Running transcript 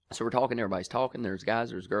So we're talking, everybody's talking. There's guys,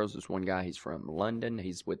 there's girls. There's one guy, he's from London.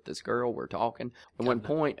 He's with this girl. We're talking. At one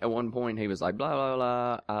point, he was like, blah, blah,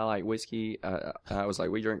 blah. I like whiskey. I was like,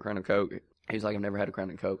 we drink Crown and Coke. He was like, I've never had a Crown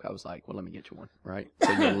and Coke. I was like, well, let me get you one, right?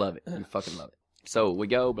 So you'll love it. You fucking love it. So we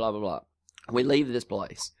go, blah, blah, blah. We leave this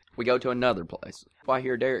place. We go to another place. I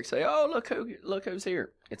hear Derek say, oh, look who's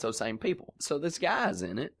here. It's those same people. So this guy's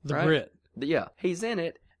in it. The right? Brit. Yeah, he's in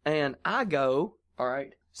it. And I go, all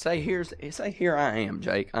right. Say here I am,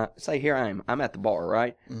 Jake. Say here I am. I'm at the bar,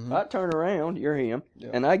 right? Mm-hmm. I turn around, you're him,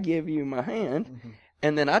 and I give you my hand,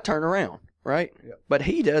 and then I turn around, right? Yep. But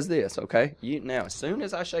he does this, okay? Now, as soon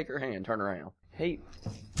as I shake her hand, turn around. He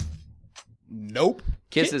Nope.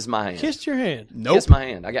 Kisses my hand. Kissed your hand. Nope. Kiss my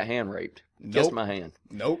hand. I got hand raped. Nope. Kiss my hand.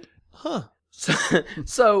 Nope. Huh.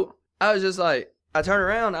 So I was just like, I turned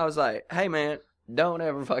around. I was like, hey, man, don't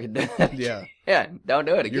ever fucking do that. Yeah. Yeah, don't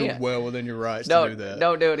do it again. You're well within your rights to do that.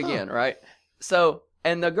 Don't do it again, right? So,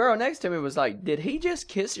 and the girl next to me was like, did he just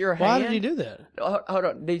kiss your hand? Why did he do that? Hold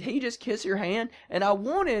on. Did he just kiss your hand? And I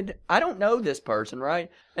don't know this person,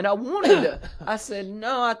 right? And I said,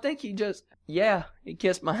 no, I think he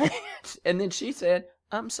kissed my hand. And then she said,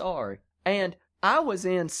 I'm sorry. And I was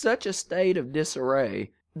in such a state of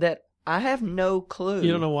disarray that I have no clue.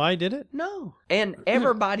 You don't know why he did it? No. And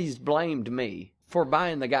everybody's blamed me for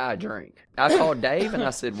buying the guy a drink. I called Dave and I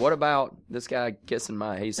said, what about this guy kissing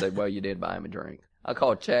my... He said, well, you did buy him a drink. I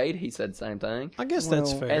called Chade. He said the same thing. I guess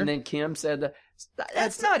that's fair. And then Kim said,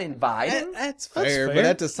 that's not inviting. That's fair, but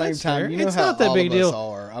at the same time, you know it's how not that all big of deal. us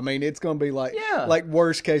are. I mean, it's going to be like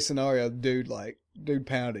worst case scenario, dude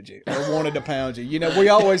pounded you or wanted to pound you. You know, we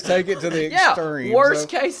always take it to the extreme. Worst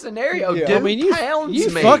case scenario, dude pounds you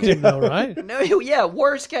me. You fucked him though, right? No, yeah,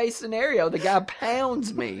 worst case scenario, the guy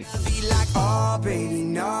pounds me. Be like, oh, baby,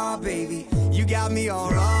 no, baby. You got me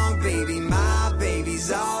all wrong, baby. My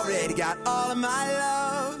baby's already got all of my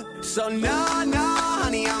love. So no,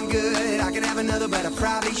 honey, I'm good. I can have another, but I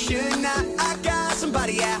probably should not. I got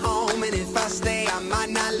somebody at home, and if I stay, I might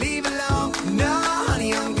not leave alone. No,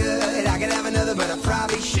 honey, I'm good. I can have another, but I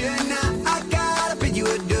probably should not. I gotta bid you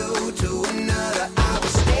adieu to another. I will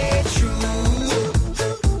stay true.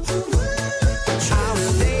 I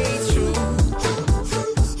will stay true.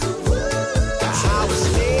 I will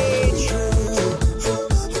stay true.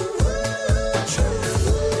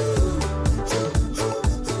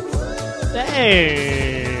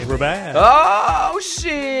 Hey, we're back. Oh,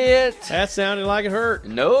 shit. That sounded like it hurt.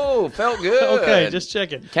 No, felt good. Okay, just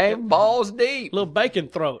checking. Came balls deep. Little bacon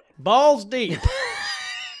throat. Balls deep.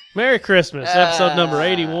 Merry Christmas. Episode number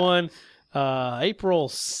 81. April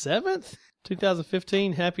 7th,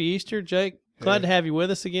 2015. Happy Easter, Jake. Glad to have you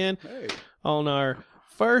with us again on our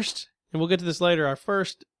first, and we'll get to this later, our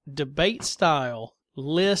first debate-style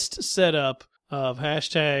list setup of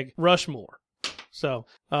hashtag Rushmore. So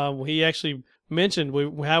he actually mentioned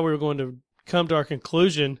how we were going to come to our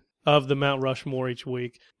conclusion of the Mount Rushmore each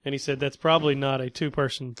week, and he said that's probably not a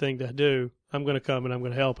two-person thing to do. I'm going to come and I'm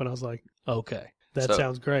going to help, and I was like, okay, that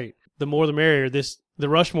sounds great. The more the merrier. The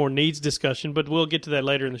Rushmore needs discussion, but we'll get to that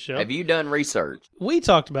later in the show. Have you done research? We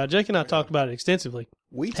talked about it. Jake and I talked about it extensively.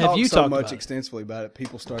 We talked so much extensively about it,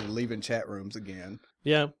 people started leaving chat rooms again.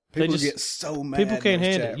 Yeah. People get so mad. People can't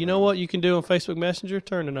handle it. You know what you can do on Facebook Messenger?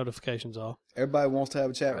 Turn the notifications off. Everybody wants to have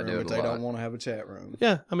a chat room, but they don't want to have a chat room.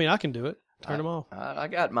 Yeah, I mean, I can do it. Turn them off. I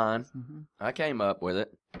got mine. Mm-hmm. I came up with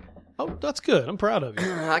it. Oh, that's good. I'm proud of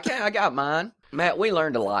you. I got mine. Matt, we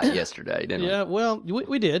learned a lot yesterday, didn't we? Yeah, well,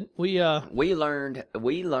 we did. We learned.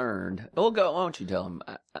 Well, go. Why don't you tell him?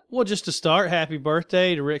 Well, just to start, happy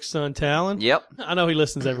birthday to Rick's son, Talon. Yep. I know he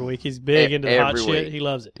listens every week. He's big into the hot shit. He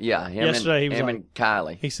loves it. Yeah. Yesterday, he was like, and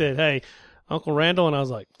Kylie. He said, hey, Uncle Randall, and I was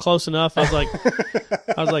like, close enough. I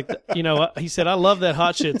was like, you know, he said, I love that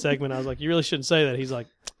hot shit segment. I was like, you really shouldn't say that. He's like,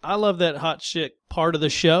 I love that hot shit part of the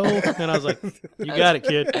show. And I was like, you got it,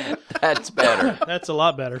 kid. That's better. That's a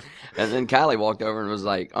lot better. And then Kylie walked over and was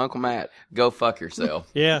like, Uncle Matt, go fuck yourself.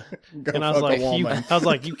 Yeah. And I was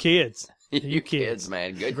like, you kids. You kids,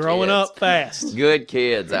 man. Good Growing kids. up fast. Good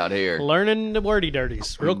kids out here. Learning the wordy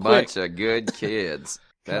dirties real quick. Bunch of good kids.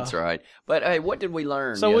 That's right. But hey, what did we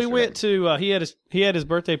learn? So yesterday? we went to he had his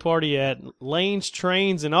birthday party at Lane's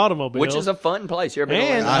Trains and Automobiles, which is a fun place. You ever been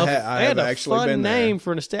and to I have a actually fun been there. name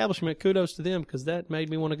for an establishment. Kudos to them because that made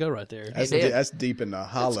me want to go right there. That's deep in the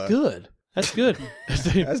hollow. That's good. That's good.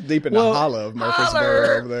 That's deep in the hollow of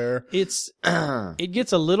Murfreesboro over there. It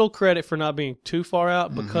gets a little credit for not being too far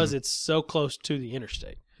out because it's so close to the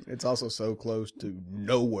interstate. It's also so close to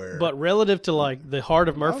nowhere. But relative to like the heart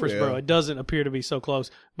of Murfreesboro, it doesn't appear to be so close.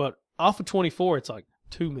 But off of 24, it's like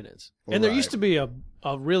 2 minutes. And there used to be a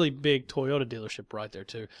really big Toyota dealership right there,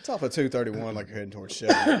 too. It's off of 231, like you're heading towards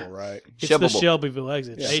Shelbyville, right? It's the Shelbyville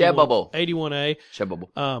exit. Yeah. 81A.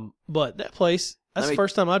 Shelbyville. But that place, that's the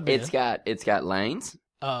first time I'd been. It's got lanes.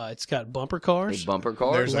 It's got bumper cars. Bumper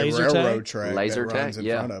cars. There's laser a railroad tag. track Laser that runs tag,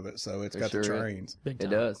 in front of it, so it's got the trains. Big time.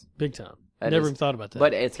 It does. Big time. That Never is- even thought about that.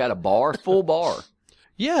 But it's got a bar, full bar.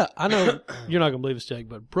 Yeah, I know you're not going to believe this, Jake,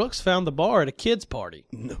 but Brooks found the bar at a kid's party.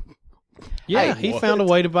 No. Yeah, Hey, he found a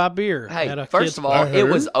way to buy beer Hey, at a first kid's of all, I it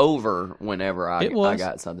was heard. over whenever I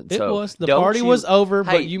got something. It So was. The don't party you- was over,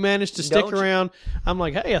 Hey, but you managed to stick don't you- around. I'm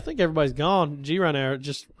like, hey, I think everybody's gone. G right now,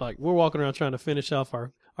 just like we're walking around trying to finish off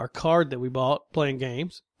our card that we bought playing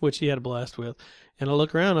games, which he had a blast with. And I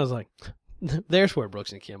look around, I was like, there's where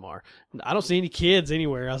Brooks and Kim are. I don't see any kids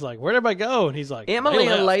anywhere. I was like, where'd everybody go? And he's like, Emily they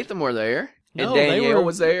and left. Latham were there. No, And Danielle they were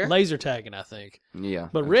was there. laser tagging, I think. Yeah.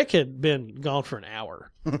 But Rick had been gone for an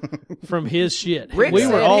hour from his shit. Rick we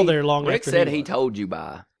were said all he- there long Rick after said he he left. told you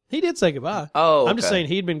bye. He did say goodbye. Oh, I'm just okay. saying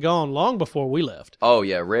he'd been gone long before we left. Oh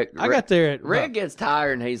yeah, Rick. I got there at Rick about, gets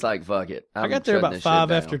tired and he's like, "Fuck it." I I'm got there shutting about this 5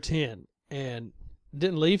 shit after down. 10 and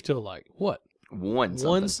didn't leave till like what? one something.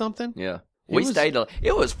 1 something? Yeah, It we was- stayed.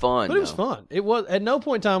 It was fun, But it was though. fun. It was at no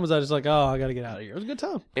point in time was I just like, oh, I got to get out of here. It was a good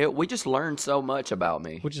time, We just learned so much about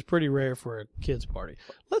me. which is pretty rare for a kids party.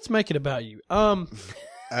 Let's make it about you.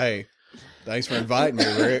 Hey, thanks for inviting me,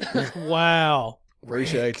 Rick. Wow.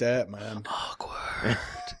 Appreciate that, man. Awkward.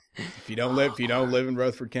 If you don't live in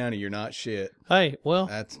Rutherford County, you're not shit. Hey, well,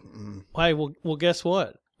 That's well, guess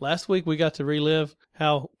what? Last week we got to relive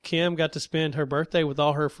how Kim got to spend her birthday with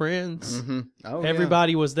all her friends. oh,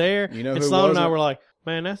 Everybody was there. You know and who Sloan and I wasn't? were like,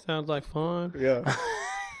 man, that sounds like fun. Yeah.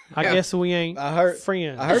 I guess we ain't I heard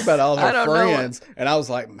friends. I heard about all I her don't know friends, and I was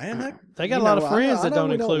like, man, They got a lot of friends that don't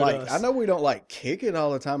we include like, us. I know we don't like kick it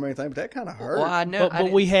all the time or anything, but that kind of hurt. Well, I know.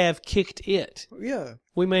 But we have kicked it. Yeah.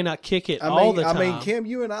 We may not kick it I all mean, the time. Kim,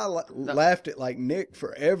 you and I laughed at like Nick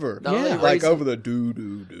forever. The only Like reason- over the do.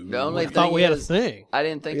 The only I thought thing we had a is, thing. I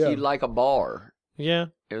didn't think Yeah. you'd like a bar. Yeah.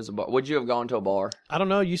 It was a bar. Would you have gone to a bar? I don't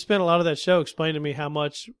know. You spent a lot of that show explaining to me how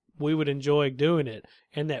much we would enjoy doing it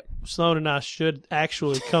and that Sloan and I should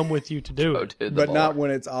actually come with you to do Go it. to the But bar. not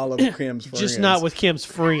when it's all of Kim's friends. Just not with Kim's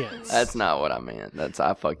friends. That's not what I meant.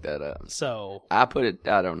 I fucked that up. So I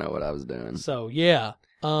don't know what I was doing. yeah.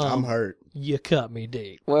 I'm hurt. You cut me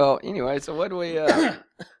deep. Well, anyway, so what do we?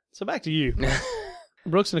 So back to you.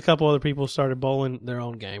 Brooks and a couple other people started bowling their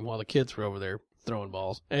own game while the kids were over there throwing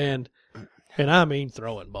balls. And I mean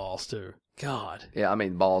throwing balls too. God. Yeah, I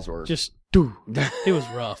mean balls were Just do. It was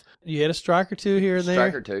rough. You had a strike or two here and there.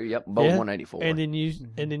 striker two. Yep, both Yeah. 184. And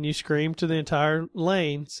then you screamed to the entire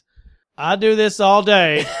lanes, I do this all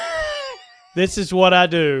day. This is what I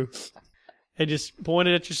do. And just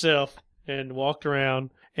pointed at yourself and walked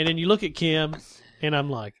around. And then you look at Kim, and I'm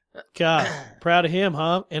like, God, proud of him,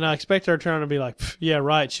 huh? And I expect her to turn and be like, yeah,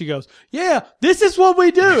 right. She goes, yeah, this is what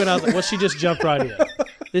we do. And I was like, well, she just jumped right in.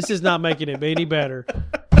 This is not making it any better.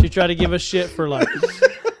 She tried to give us shit for like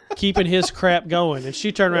keeping his crap going. And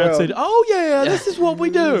she turned around and said, oh, yeah, this is what we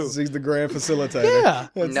do. He's the grand facilitator. Yeah.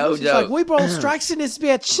 no She's like, joke. we bowl strikes in this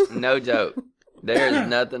bitch. No joke. There's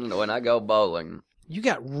nothing when I go bowling. You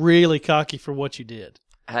got really cocky for what you did.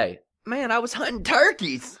 Hey, man, I was hunting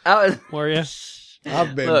turkeys. I was. Were you?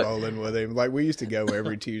 I've been Look. bowling with him. Like we used to go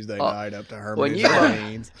every Tuesday night up to when Herman's you-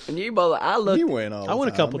 Lanes. When you bowl, I You looked. went all the I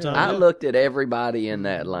went a couple time. times. I looked at everybody in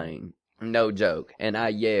that lane. No joke, and I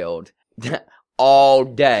yelled all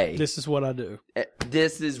day. This is what I do.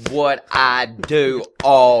 This is what I do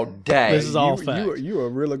all day. This is all fact. You a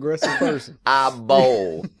real aggressive person. I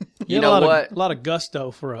bowl. You had know a lot what? a lot of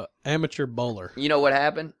gusto for a amateur bowler. You know what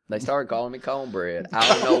happened? They started calling me cornbread. I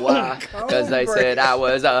don't know why. Because they said I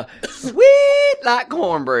was sweet like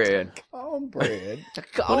cornbread. Cornbread.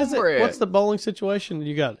 What is it? Cornbread. What's the bowling situation?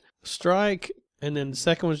 You got strike, and then the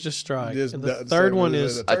second one's just strike, Just and the the third second one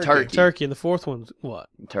is is a turkey. turkey, and the fourth one's what?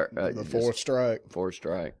 The fourth strike. Fourth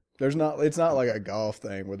strike. It's not like a golf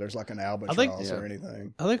thing where there's like an albatross think- or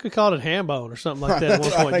anything. I think we called it hand bone or something like that at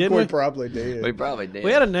one I point, think didn't we we? probably did. We probably did.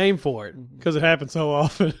 We had a name for it because it happened so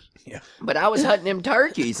often. But I was hunting them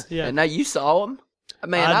turkeys. Yeah. And now you saw them.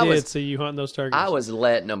 Man, I did was see you hunting those turkeys. I was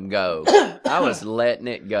letting them go. I was letting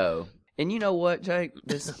it go. And you know what, Jake?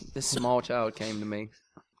 This small child came to me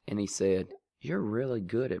and he said, "You're really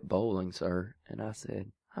good at bowling, sir." And I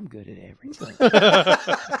said, "I'm good at everything."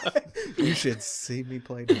 You should see me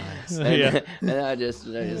play nice. And, Yeah. and I just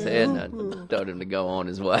said and I told him to go on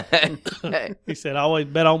his way. He said, I always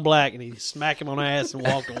bet on black, and he smacked him on the ass and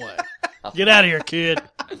walked away. Get out of here, kid.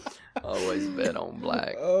 Always bet on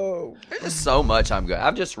black. Oh, There's just so much I'm good.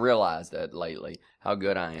 I've just realized that lately how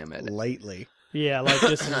good I am at it. lately. Yeah, like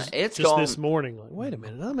this is It's just gone- this morning. Like, wait a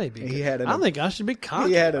minute, I may be. He good. had an- I think I should be cocky.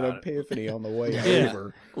 He had an about it. epiphany on the way Yeah.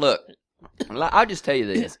 over. Look, I'll just tell you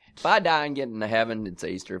this. If I die and get into heaven, it's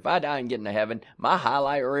Easter. If I die and get into heaven, my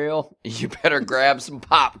highlight reel, you better grab some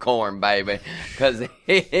popcorn, baby, because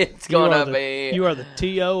it's going to be... You are the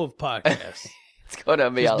T.O. of podcasts. It's going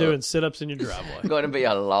to be Just doing sit-ups in your driveway. going to be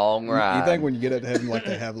a long ride. You think when you get up to heaven, like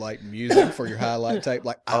they have like music for your highlight tape,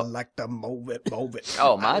 like I like to move it.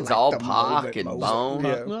 Oh, I mine's like all to move Pac it, and move it. Bone.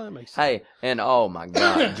 Yeah. Well, that makes sense. Hey, and oh my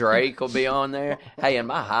God, Drake will be on there. Hey, and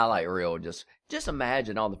my highlight reel, just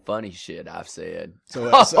imagine all the funny shit I've said.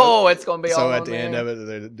 So, It's going to be all so on at the end there. of it,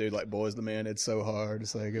 they do like Boys the Man. It's so hard to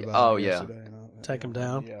say goodbye. Oh, to yeah. yesterday and all that. Take 'em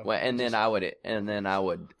down. Yeah. Well, and then I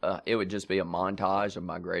would, it would just be a montage of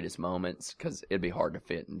my greatest moments because it'd be hard to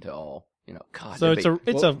fit into all, God. So it'd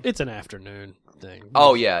be- it's an afternoon thing.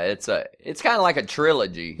 Oh yeah, it's kind of like a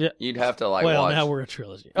trilogy. Yeah. You'd have to like well, watch. now we're a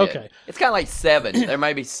trilogy. Yeah. Okay. It's kind of like 7. There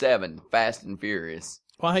may be 7 Fast and Furious.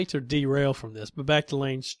 Well, I hate to derail from this, but back to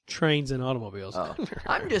lanes, trains, and automobiles. Oh,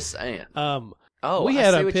 I'm just saying. We We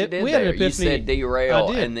had I see a what you pit- did we had an there. You epiphany- said derail,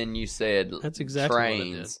 I did. and then you said That's exactly what I did.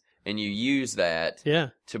 trains, and you use that yeah,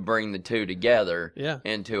 to bring the two together yeah.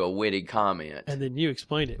 into a witty comment. And then you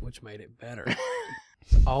explained it, which made it better.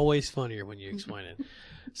 It's always funnier when you explain it.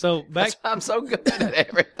 So back I'm so good at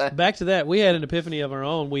everything. back to that, we had an epiphany of our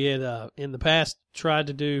own. We had in the past tried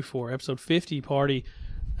to do for episode 50 party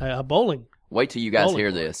a bowling. Wait till you guys Bowling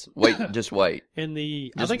hear ball. this. Wait, just wait. And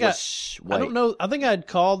Just wait. I don't know. I think I'd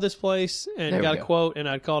called this place and There we got a go. quote, and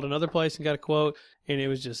I'd called another place and got a quote, and it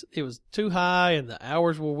was too high, and the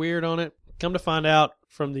hours were weird on it. Come to find out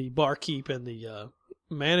from the barkeep and the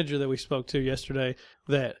manager that we spoke to yesterday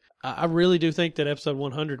that I really do think that episode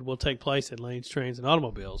 100 will take place at Lanes, Trains, and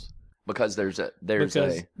Automobiles. Because there's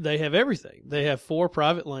Because they have everything. They have 4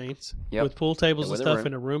 private lanes Yep. with pool tables With and a stuff room.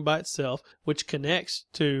 in a room by itself, which connects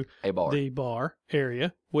to a bar the bar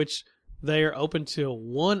area, which they are open till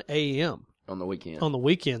 1 a.m. on the weekend. on the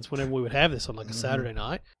weekends whenever we would have this on like a Saturday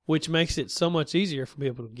night, which makes it so much easier for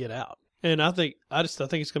people to get out. And I think it's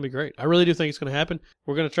going to be great. I really do think it's going to happen.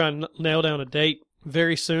 We're going to try and nail down a date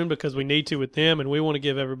very soon because we need to with them, and we want to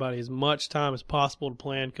give everybody as much time as possible to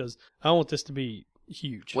plan because I want this to be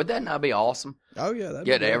huge. Would that not be awesome? Oh yeah, that'd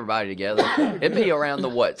Get be good. everybody together. It'd be around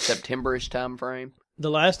the September-ish time frame.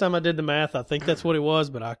 The last time I did the math, I think that's what it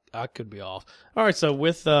was, but I could be off. All right, so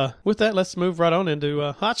with that, let's move right on into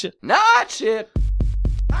hot shit. Not shit.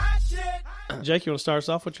 Jake, you want to start us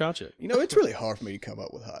off with your hot shit? You know, it's really hard for me to come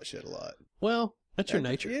up with hot shit a lot. Well, that's your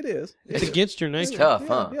nature. It is. It's against your It's nature. tough,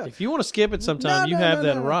 huh? Yeah. If you want to skip it sometime, you have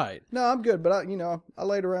that right. No, I'm good. But I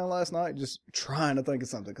laid around last night just trying to think of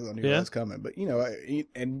something because I knew Yeah. it was coming. But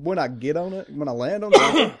and when I get on it, when I land on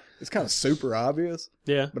it, it's kind of super obvious.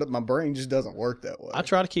 Yeah. But my brain just doesn't work that way. I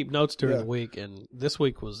try to keep notes during Yeah. the week, and this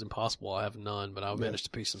week was impossible. I have none, but I managed to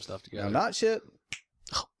piece some stuff Now, together. not shit.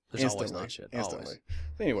 There's always Instantly. not shit. Instantly. Always.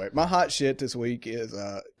 Anyway, my hot shit this week is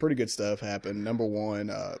pretty good stuff happened. Number one,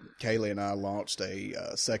 Kaylee and I launched a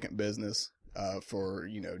second business for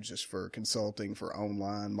just for consulting for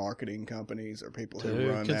online marketing companies or people who Dude,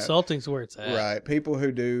 run that. consulting's where it's at. Right, people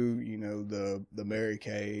who do the Mary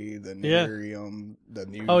Kay, the Yeah. Miriam, the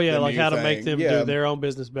new. Oh yeah, the like new how to thing. make them yeah. do their own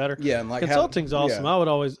business better. Yeah, and like Consulting's awesome.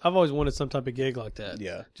 Yeah, I've always wanted some type of gig like that.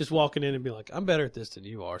 yeah, Just walking in and be like, I'm better at this than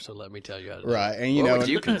you are, so let me tell you how to do it. right, and What would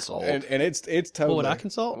you consult? and it's totally. What would I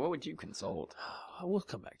consult? What would you consult? We'll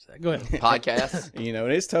come back to that. Go ahead. Podcasts?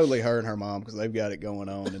 and it's totally her and her mom because they've got it going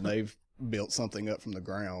on and they've built something up from the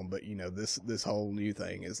ground. But this whole new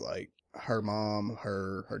thing is like her mom,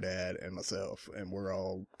 her dad, and myself, and we're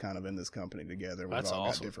all kind of in this company together. We've That's all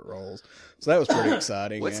awesome. got different roles, so that was pretty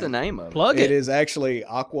exciting. What's the and name of it? Plug It it. is actually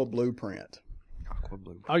Aqua Blueprint. Aqua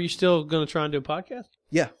Blue. Are you still going to try and do a podcast?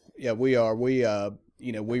 Yeah, we are. We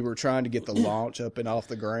were trying to get the launch up and off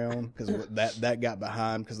the ground because that got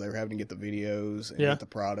behind because they were having to get the videos and Yeah. get the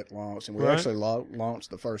product launched. And we Right. actually launched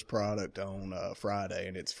the first product on Friday,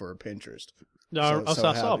 and it's for Pinterest. No, I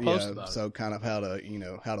saw a post yeah, about it. so kind of how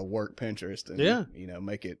to work Pinterest and Yeah.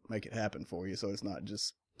 make it happen for you. So it's not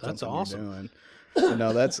just That's something awesome. you're doing. But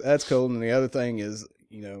no, that's cool. And the other thing is,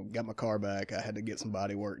 got my car back. I had to get some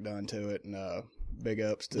body work done to it, and big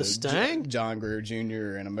ups to The Stang? John Greer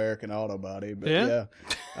Jr. and American Auto Body. But Yeah?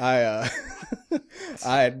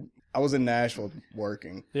 I was in Nashville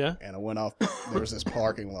working, Yeah. and I went off. There was this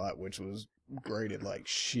parking lot which was graded like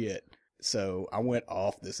shit. So I went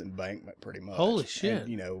off this embankment pretty much. Holy shit.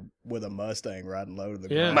 And, with a Mustang riding low to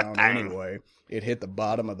the Yeah. ground anyway, it hit the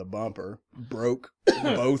bottom of the bumper, broke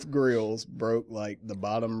both grills, broke like the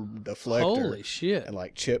bottom deflector. Holy shit. And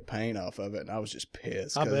like chipped paint off of it, and I was just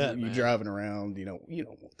pissed. I 'cause bet, you man. driving around, you don't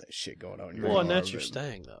want that shit going on in your Well, car. and that's your but-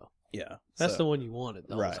 Stang, though. Yeah, That's so- the one you wanted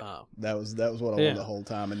the right. whole time. That was what I Yeah. wanted the whole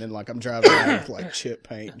time, and then like I'm driving around with like chip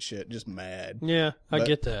paint and shit, just mad. Yeah, I But-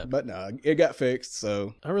 get that. But no, it got fixed.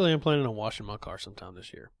 So I really am planning on washing my car sometime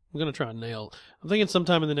this year. I'm going to try and nail. I'm thinking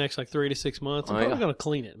sometime in the next like 3 to 6 months. I'm Oh, probably yeah. going to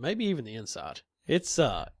clean it, maybe even the inside. It's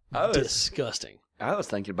was- disgusting. I was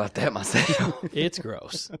thinking about that myself. It's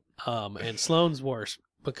gross. And Sloane's worse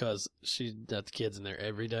because she's got the kids in there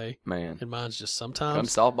every day, Man, and mine's just come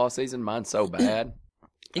sometimes softball season, mine's so bad.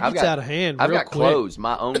 it I've gets got- out of hand. I've real got quick. clothes,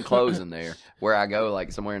 my own clothes in there, where I go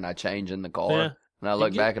like somewhere and I change in the car, Yeah. and I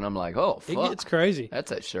look back and I'm like, oh It fuck, gets crazy.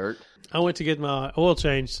 that's that shirt. I went to get my oil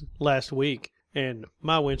changed last week, and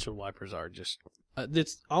my windshield wipers are just.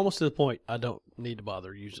 It's almost to the point I don't need to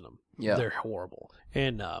bother using them. Yeah. They're horrible.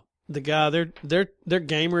 And the guy, they're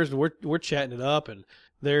gamers. We're chatting it up, and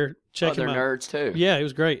they're Oh, checking they're my. nerds too. Yeah, it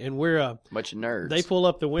was great. And we're Bunch of nerds. they pull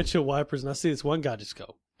up the windshield wipers, and I see this one guy just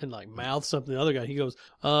go and like mouth something to the other guy. He goes,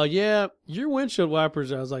 yeah, your windshield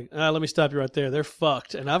wipers. I was like, let me stop you right there. They're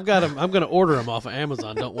fucked, and I've got them. I'm going to order them off of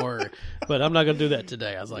Amazon. Don't worry, but I'm not going to do that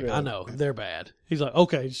today. I was like, I know they're bad. He's like,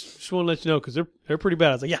 okay, just want to let you know because they're pretty bad.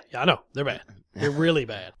 I was like, yeah, I know they're bad. They're really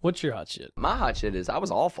bad. What's your hot shit? My hot shit is I was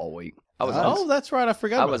off all week. I was Oh, that's right. I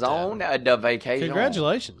forgot. I about was that. on the vacation.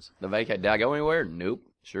 Congratulations. The vacation. Did I go anywhere? Nope.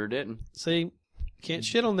 Sure didn't. See, can't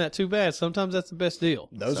shit on that too bad. Sometimes that's the best deal.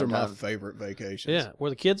 those are my Sometimes. favorite vacations. Yeah, were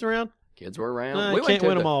the kids around? Kids were around. No, we you went can't to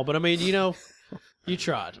win the, them all, but I mean, you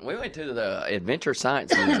tried. We went to the Adventure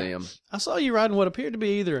Science Museum. I saw you riding what appeared to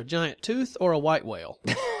be either a giant tooth or a white whale.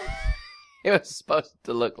 It was supposed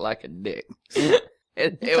to look like a dick.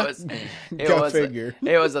 It was. It Go was. figure.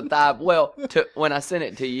 It was a thigh. Well, when I sent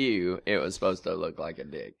it to you, it was supposed to look like a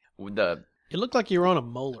dick. It looked like you were on a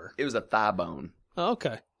molar. It was a thigh bone. Oh,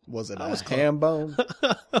 okay. Was it I a was close. ham bone?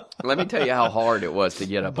 Let me tell you how hard it was to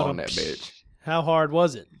get up on that bitch. How hard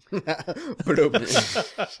was it?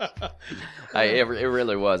 Hey, it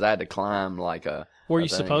really was. I had to climb like a. Were a you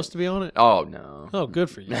thing. supposed to be on it? Oh no. Oh, good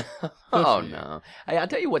for you. Oh for you. no. Hey, I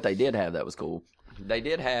tell you what they did have that was cool. They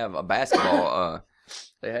did have a basketball.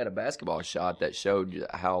 They had a basketball shot that showed you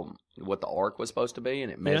what the arc was supposed to be,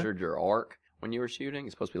 and it measured your arc when you were shooting.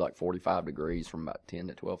 It's supposed to be like 45 degrees from about 10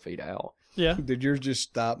 to 12 feet out. Yeah, Did yours just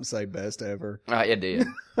stop and say best ever? It did.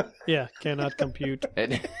 yeah. Cannot compute.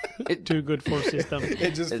 It Too good for system.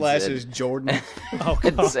 It just It flashes Jordan. Oh,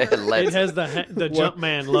 It God. said It let, has the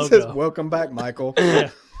Jumpman It says, logo. welcome back, Michael.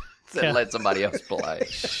 Yeah. let somebody else play.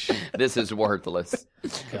 This is worthless.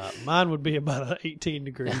 God, mine would be about an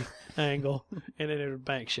 18-degree angle, and then it would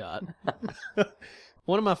bank shot.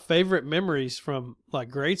 One of my favorite memories from like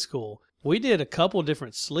grade school, we did a couple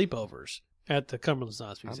different sleepovers at the Cumberland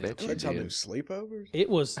Science Museum. bet you What, y'all do did. sleepovers? It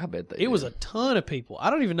was I bet they it was did. a ton of people. I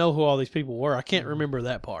don't even know who all these people were. I can't remember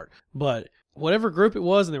that part. But whatever group it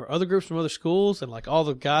was, and there were other groups from other schools, and like all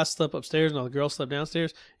the guys slept upstairs and all the girls slept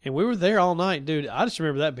downstairs, and we were there all night, dude. I just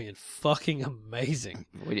remember that being fucking amazing.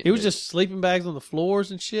 We didn't It was do- just sleeping bags on the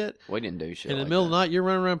floors and shit. We didn't do shit. And in the like middle of that. the night, you're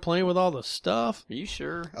running around playing with all the stuff. Are you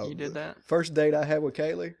sure you did that? First date I had with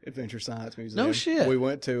Kaylee, Adventure Science Museum. No shit. We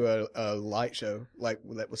went to a light show like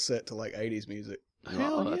that was set to like 80s music.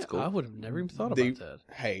 Hell Oh, yeah. that's cool. I would have never even thought The- about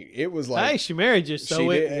that. Hey, it was like Hey, she married you, so she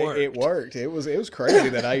it did- worked. It worked. It was crazy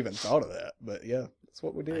that I even thought of that. But yeah, that's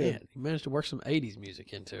what we did. Man, you managed to work some 80s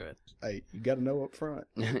music into it. Hey, you got to know up front.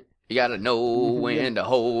 You got to know when to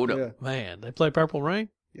hold 'em. Yeah. Man, they play Purple Rain?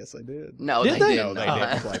 Yes, they did. No, Did they, they? didn't. No, they No,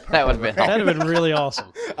 didn't play that would have been That'd have been really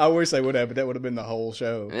awesome. I wish they would have, but that would have been the whole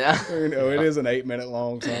show. Yeah. You know, it is an 8-minute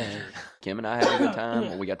long song. Kim and I had a good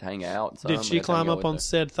time. We got to hang out. Some. Did We she got to hang climb out up with on her.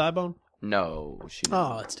 said thigh bone? No, she. Oh,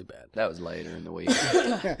 didn't. that's too bad. That was later in the week.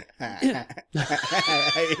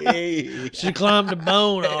 She climbed the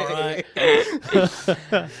bone, all right.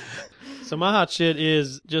 So my hot shit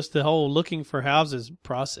is just the whole looking for houses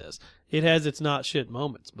process. It has its not shit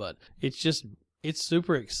moments, but it's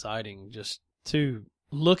super exciting just to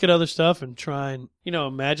look at other stuff and try and,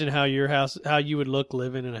 imagine how you would look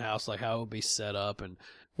living in a house, like how it would be set up and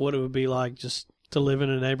what it would be like just to live in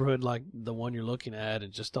a neighborhood like the one you're looking at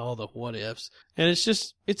and just all the what ifs. And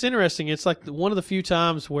it's interesting. It's like one of the few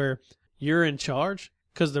times where you're in charge.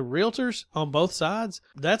 Because the realtors on both sides,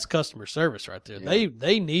 that's customer service right there. Yeah.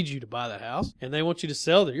 They need you to buy that house, and they want you to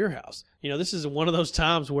sell your house. This is one of those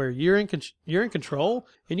times where you're in control,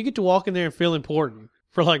 and you get to walk in there and feel important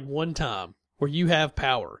for like one time, where you have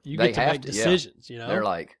power. You They get to have make to, yeah. decisions. They're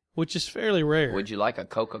like, which is fairly rare. Would you like a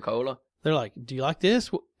Coca-Cola? They're like, do you like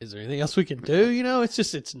this? Is there anything else we can do? You know,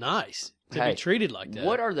 it's nice to Hey, be treated like that.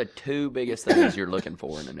 What are the 2 biggest things you're looking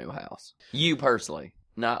for in a new house? You personally,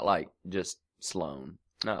 not like just Sloan,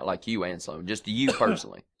 not like you and Sloan, just you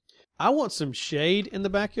personally. I want some shade in the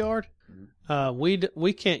backyard.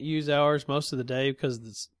 We can't use ours most of the day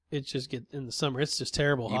because it's just in the summer. It's just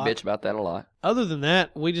terrible You hot. bitch about that a lot. Other than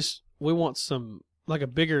that, we want some like a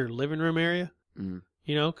bigger living room area. Mm.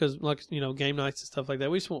 You know, because game nights and stuff like that.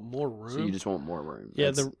 We just want more room. So you just want more room. Yeah,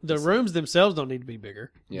 the rooms themselves don't need to be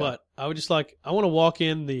bigger. Yeah. But I would just I want to walk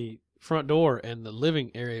in the front door and the living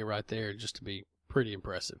area right there just to be pretty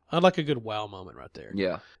impressive. I'd like a good wow moment right there.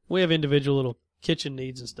 Yeah. We have individual little kitchen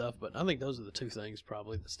needs and stuff, but I think those are the 2 things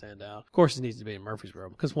probably that stand out. Of course, it needs to be in Murfreesboro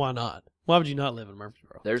because why not? Why would you not live in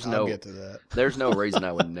Murfreesboro? I'll get to that. There's no reason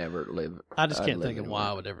I would never live. I just can't think of why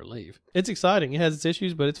I would ever leave. It's exciting. It has its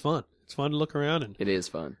issues, but it's fun. It's fun to look around and It is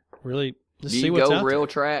fun. really just Do see you what's go out rail there.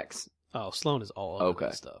 tracks? Oh, Sloan is all over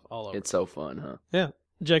that stuff. All over. It's so fun, huh? Yeah.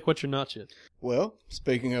 Jake, what's your not shit? Well,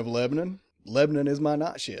 speaking of Lebanon is my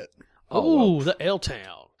not shit. Oh, well. the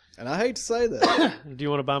L-Town. And I hate to say that. Do you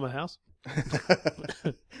want to buy my house?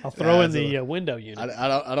 I'll throw Nah, in the window unit.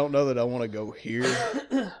 I don't know that I want to go here.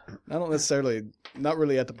 Not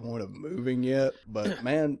really at the point of moving yet, but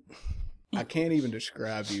man, I can't even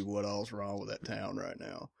describe to you what all's wrong with that town right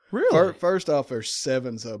now. Really? First off, there's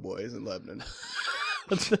 7 subways in Lebanon.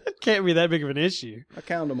 That can't be that big of an issue. I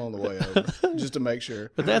count them on the way over just to make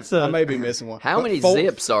sure. But that's I may be missing one. How But many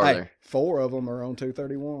zips are there? 4 of them are on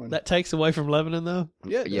 231. that takes away from Lebanon, though.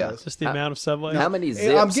 Yeah, it Yeah. does. Just the amount of subways. How many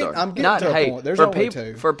Hey, I'm zips getting- are? I'm getting not, to a hey, point. There's for only people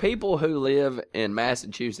 2. for people who live in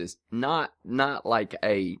Massachusetts, not like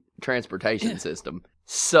a transportation system.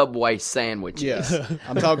 Subway sandwiches. Yes,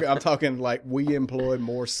 I'm talking like we employ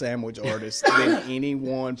more sandwich artists than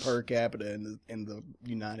anyone per capita in the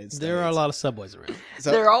United States. There are a lot of subways around.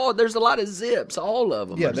 So, There's a lot of zips. All of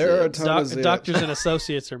them. yeah, are there are a zips. ton of zips. Doctors and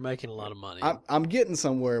associates are making a lot of money. I'm getting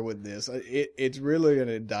somewhere with this. It's really an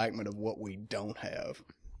indictment of what we don't have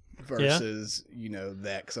versus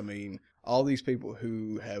that. 'Cause I mean, all these people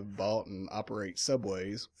who have bought and operate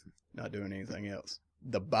subways not doing anything else.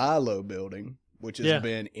 The Bilo building, which has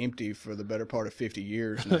been empty for the better part of 50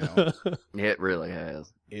 years now, It really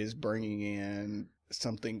has. is bringing in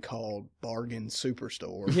something called Bargain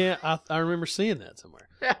Superstore. Yeah, I remember seeing that somewhere.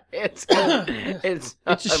 it's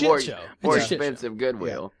a shit more, show. More It's a shit expensive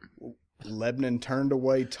Goodwill. Lebanon turned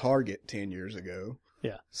away Target 10 years ago.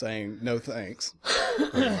 Yeah. Saying no thanks.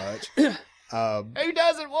 Pretty much. Who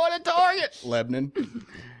doesn't want a Target? Lebanon.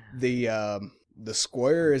 The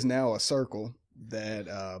square is now a circle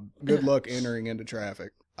that good luck entering into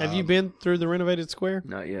traffic. Have you been through the renovated square?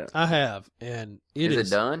 Not yet. I have, and Is it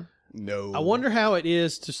done? No. I wonder how it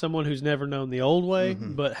is to someone who's never known the old way,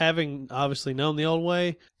 but having obviously known the old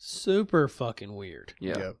way, super fucking weird.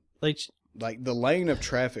 Yeah. Like the lane of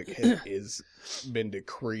traffic is been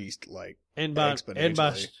decreased like And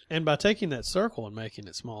exponentially. by taking that circle and making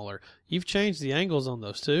it smaller, you've changed the angles on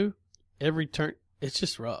those two. Every turn, it's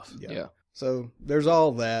just rough. Yeah. So there's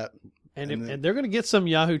all that. And then- they're going to get some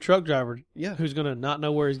Yahoo truck driver Yeah. who's going to not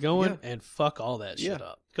know where he's going Yeah. and fuck all that shit Yeah.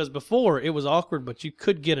 up. Because before, it was awkward, but you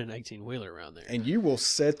could get an 18-wheeler around there. And you will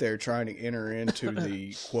sit there trying to enter into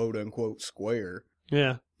the quote-unquote square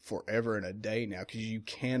Yeah. forever and a day now because you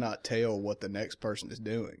cannot tell what the next person is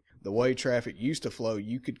doing. The way traffic used to flow,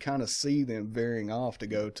 you could kind of see them veering off to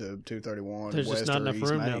go to 231 There's West just not or enough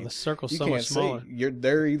East room Main. now. The circle's You so can't much smaller. see.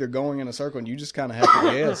 They're either going in a circle, and you just kind of have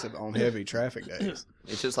to guess on heavy traffic days.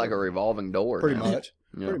 It's just like a revolving door. Pretty now. much.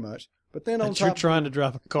 Yeah. Pretty much. But then on That you're top, trying to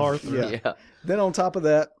drive a car through. Yeah. Then on top of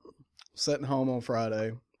that, sitting home on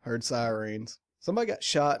Friday, heard sirens. Somebody got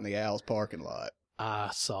shot in the Owls parking lot.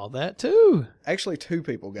 I saw that too. Actually, 2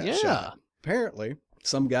 people got Yeah. shot. Apparently,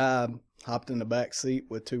 some guy hopped in the back seat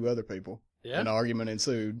with 2 other people. Yeah. An argument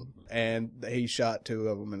ensued, and he shot 2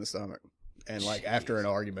 of them in the stomach. And after an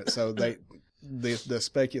argument, so the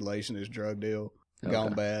speculation is drug deal gone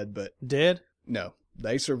Okay. bad, but Dead? no,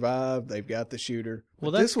 they survived. They've got the shooter.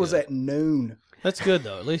 Well, But that's this was good. at noon. That's good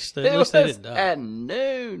though. At least It they was didn't die. at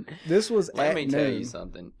noon. This was Let at me noon. tell you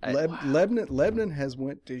something. Hey, wow. Lebanon has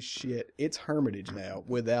went to shit. It's Hermitage now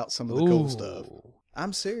without some of the cool stuff. Ooh.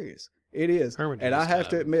 I'm serious. It is. Hermitage And is I have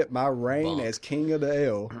to kinda admit, my reign bunk. as king of the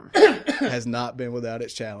L has not been without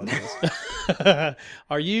its challenges.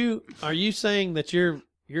 Are you saying that you're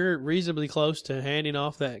reasonably close to handing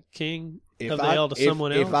off that king of the L to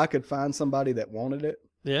someone else? If I could find somebody that wanted it,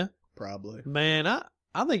 Yeah, probably. man,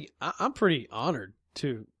 I think I'm pretty honored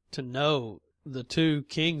to know the 2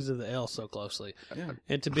 kings of the L so closely, Yeah.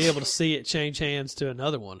 and to be able to see it change hands to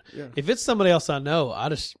another one. Yeah. If it's somebody else I know,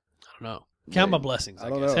 don't know. Count my blessings, I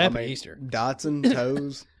don't guess. know. Happy I mean, Easter. Dotson,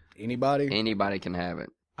 Toes, anybody? Anybody can have it.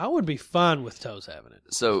 I would be fine with Toes having it.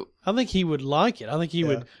 So I think he would like it. I think he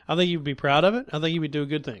would. I think he would be proud of it. I think he would do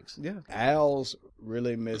good things. Yeah. Al's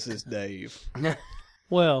really misses Dave.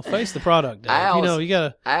 Well, face the product, Dave. Al's- You know, you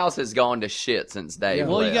gotta. Al's has gone to shit since Dave. Yeah.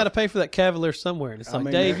 Well, you left. got to pay for that Cavalier somewhere, and it's I like,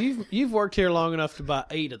 mean, Dave, you've worked here long enough to buy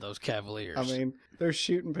 8 of those Cavaliers. I mean, they're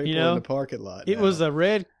shooting people You know, in the parking lot. it now. was a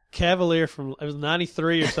red Cavalier from it was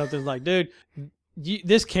 '93 or something. It's like, dude,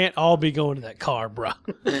 this can't all be going to that car, bro.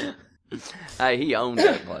 Hey, he owned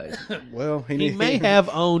that place. Well, He may have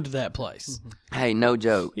owned that place. Hey, no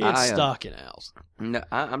joke. He had I, stock in Al's. No,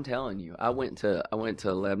 I'm telling you, I went to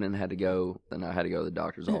Lebanon, had to go, and I had to go to the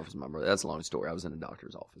doctor's office. My brother. That's a long story. I was in the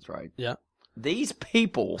doctor's office, right? Yeah. These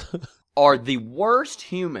people are the worst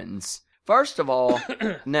humans. First of all,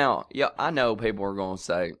 now, yeah, I know people are going to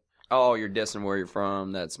say, "Oh, you're dissing where you're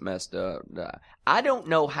from. That's messed up." I don't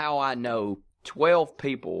know how I know 12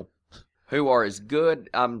 people who are as good.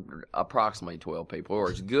 I'm approximately 12 people who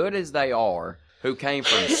are as good as they are, who came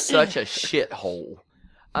from such a shithole.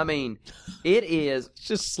 I mean, it is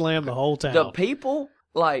Just slam the whole town. the people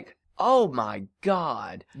like, oh my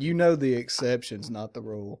God. You know the exceptions, not the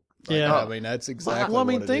rule. Like, Yeah. I mean, that's exactly well, I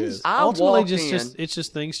mean, what it things is. I ultimately walked just in- it's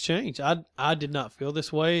just things change. I did not feel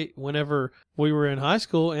this way whenever we were in high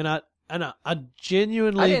school, and I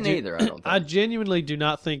genuinely I didn't either, I don't think. I genuinely do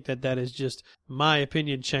not think that is just my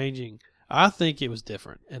opinion changing. I think it was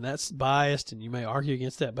different, and that's biased, and you may argue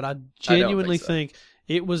against that, but I genuinely so. think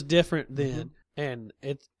it was different then, and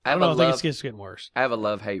it. I I don't know. I would think love- it's just getting worse. I have a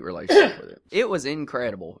love-hate relationship with it. It was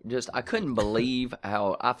incredible. Just, I couldn't believe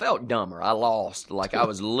how I felt dumber. I lost. Like I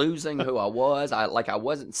was losing who I was. I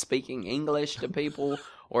wasn't speaking English to people,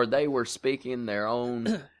 or they were speaking their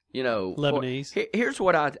own, you know. Lebanese. Here's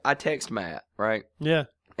what I text Matt, right? Yeah.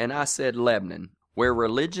 And I said, Lebanon, where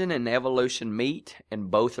religion and evolution meet and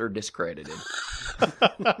both are discredited.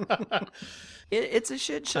 It's a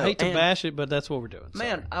shit show. I hate to And, bash it, but that's what we're doing.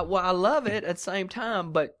 man, I love it at the same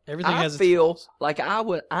time, but Everything I has its feel flaws. like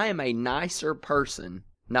I am a nicer person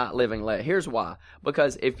not living Lebanon. Here's why.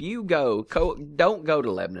 Because if you don't go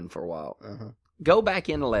to Lebanon for a while. Go back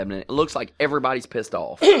into Lebanon. It looks like everybody's pissed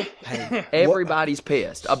off. Everybody's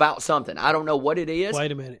pissed about something. I don't know what it is.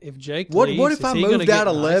 Wait a minute. If Jake What leaves, if I is he gonna moved get out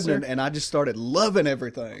of nicer? Lebanon and I just started loving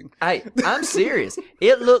everything? Hey, I'm serious.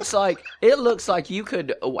 It looks like you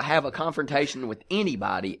could have a confrontation with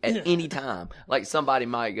anybody at any time. Like somebody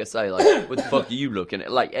might go say, like, "What the fuck are you looking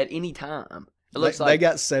at?" Like at any time. It looks They like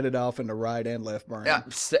got set it off in the right and left brain.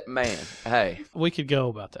 man. Hey, We could go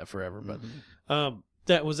about that forever, but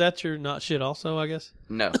Mm-hmm. was that your not shit also, I guess?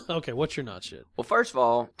 no. Okay, what's your not shit? Well, first of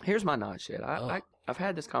all, here's my not shit. I've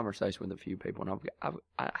had this conversation with a few people, and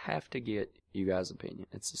I have to get you guys' opinion.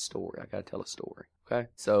 It's a story. I got to tell a story. Okay.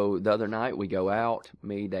 So the other night we go out,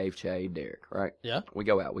 me, Dave, Che, Derek. Right. Yeah. We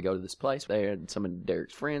go out. We go to this place. They had some of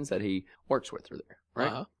Derek's friends that he works with are there. Right.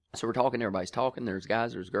 Uh-huh. So we're talking. Everybody's talking. There's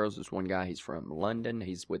guys. There's girls. There's one guy. He's from London.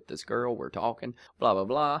 He's with this girl. We're talking. Blah blah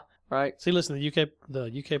blah. Right. So you listen to the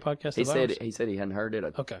UK podcast? He of ours? said he hadn't heard it. I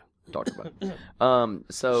Okay. talked about it.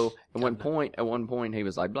 So at one point he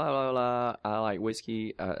was like, blah blah blah. I like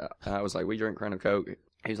whiskey. I was like, we drink Crown and Coke.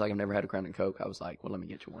 He was like, I've never had a Crown and Coke. I was like, well, let me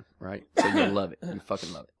get you one. Right. So you'll love it. You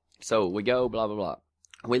fucking love it. So we go, blah blah blah.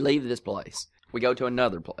 We leave this place. We go to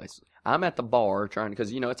another place. I'm at the bar trying,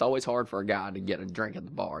 because it's always hard for a guy to get a drink at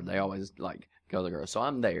the bar. They always like go to the girl. So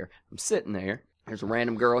I'm there. I'm sitting there. There's a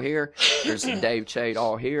random girl here. There's Dave Chade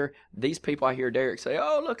all here. These people, I hear Derek say,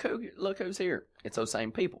 "Oh, look who's here." It's those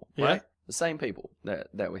same people, right? Yeah. The same people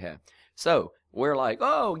that we have. So we're like,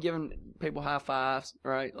 oh, giving people high fives,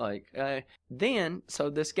 right? Like, so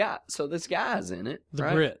this guy's in it, The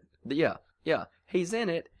right? Brit. Yeah, he's in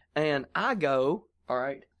it, and I go, all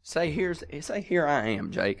right. Say here I am,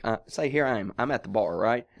 Jake. Say here I am. I'm at the bar,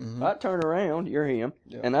 right? Mm-hmm. I turn around, you're him,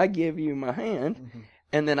 Yeah. and I give you my hand,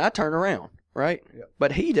 and then I turn around, right? Yep.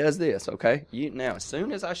 But he does this, okay? Now, as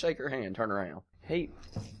soon as I shake her hand, turn around. He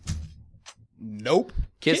Nope.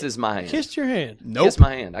 kisses my hand. Kissed your hand. Nope. Kiss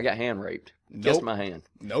my hand. I got hand raped. Kiss Nope. my hand.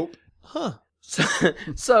 Nope. Huh.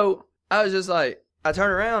 So I was just like, I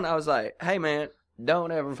turned around. I was like, hey, man,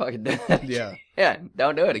 don't ever fucking do that. Yeah. Yeah,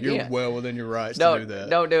 don't do it again. You're well within your rights to do that.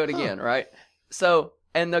 Don't do it again, right? So,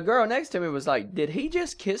 and the girl next to me was like, did he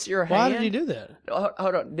just kiss your hand? Why did he do that?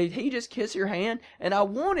 Hold on. Did he just kiss your hand? And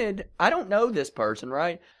I don't know this person,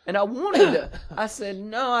 right? And I wanted to, I said,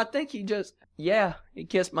 no, I think he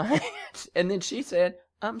kissed my hand. And then she said,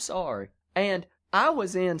 I'm sorry. And I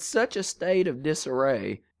was in such a state of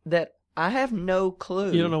disarray that I have no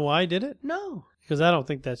clue. You don't know why he did it? No. Because I don't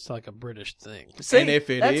think that's like a British thing. See, And if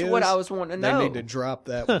it that's is, what I was wanting to They know. need to drop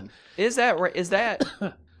that one. Is that right? Is that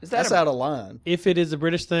That's out of line. If it is a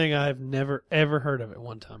British thing, I've never, ever heard of it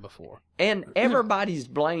one time before. And everybody's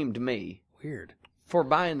blamed me Weird. for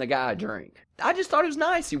buying the guy a drink. I just thought it was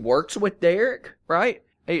nice. He works with Derek, right?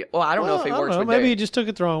 I don't know if he works with Maybe he Derek. just took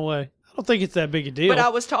it the wrong way. I don't think it's that big a deal. But I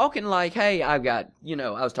was talking like, hey, I've got, I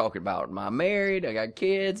was talking about I'm married, I got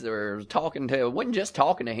kids, or wasn't just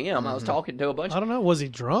talking to him. I was talking to a bunch I don't know. Was he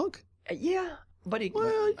drunk? yeah, but he, Well,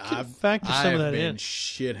 you could I've- factor some of that been in.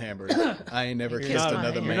 shit hammered. I ain't never You're kissed not,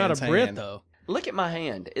 another you're man's not a Brit, hand. though. look at my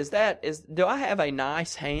hand. Do I have a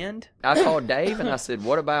nice hand? I called Dave and I said,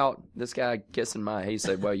 what about this guy kissing he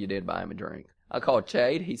said, well, you did buy him a drink. I called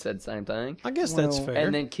Chade. He said the same thing. I guess that's Well, fair.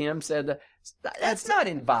 And then Kim said, that's not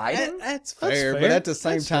inviting. That's That's fair, fair. but at the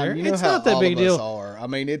same That's time, fair. you know It's how not that all big of a deal. us are. I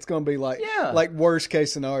mean, it's going to be like, Yeah. like worst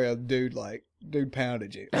case scenario, dude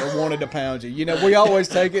pounded you or wanted to pound you. We always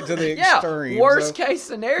take it to the extreme. Worst so- case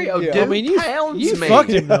scenario, Yeah. dude I mean, you pounds me.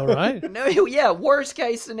 fucked him, though, right? No, yeah, worst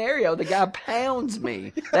case scenario, the guy pounds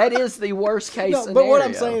me. That is the worst case No, scenario. but what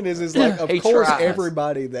I'm saying is like, of He course, tries.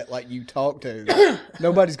 everybody that like you talk to,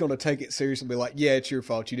 nobody's going to take it seriously and be like, yeah, it's your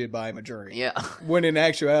fault. You did buy him a drink. Yeah. When in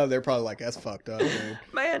actuality, they're probably like, that's fucked up, dude.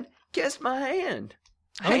 Man, kiss my hand.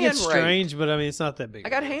 I think it's Hand raped. strange, but I mean, it's not that big. I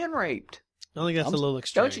got hand raped. I think that's a little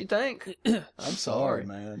extreme. Don't you think? I'm sorry,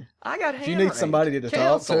 man. I got hand If you need raped. somebody to talk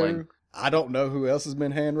Counseling. to, I don't know who else has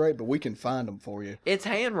been hand raped, but we can find them for you. It's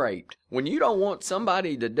hand raped. When you don't want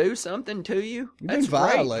somebody to do something to you, You've that's been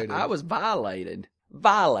violated. rape. I was violated.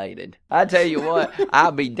 I tell you what,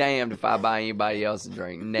 I'll be damned if I buy anybody else a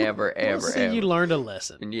drink. Never, ever, Well, see, ever. you learned a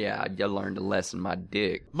lesson. Yeah, you learned to lessen my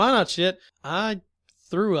dick. Mine not shit. I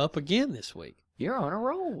threw up again this week. You're on a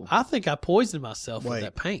roll. I think I poisoned myself with Wait.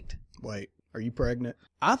 that paint. Wait, are you pregnant?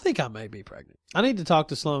 I think I may be pregnant. I need to talk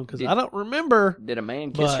to Sloan because Did- I don't remember. Did a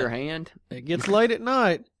man kiss But- your hand? It gets late at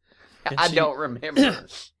night. And I she- don't remember.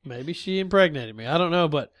 Maybe she impregnated me. I don't know,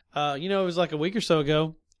 but it was like a week or so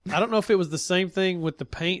ago. I don't know if it was the same thing with the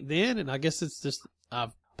paint then, and I guess it's just I've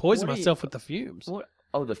poisoned What are you- myself with the fumes. What?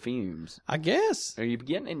 Oh, the fumes. I guess. Are you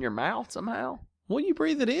getting in your mouth somehow? Well, you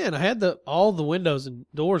breathe it in. I had all the windows and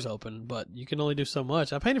doors open, but you can only do so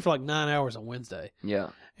much. I painted for like 9 hours on Wednesday, Yeah.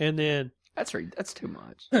 and then That's too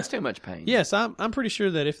much. That's too much pain. yes, I'm pretty sure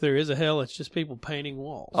that if there is a hell, it's just people painting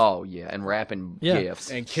walls. Oh, yeah, and wrapping Yeah. gifts.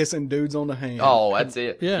 And kissing dudes on the hand. Oh, that's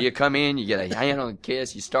it. Yeah. You come in, you get a hand on the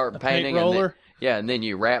kiss, you start painting. paint roller And then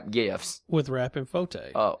you wrap gifts. with wrap and fote,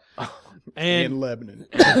 Oh, and in Lebanon.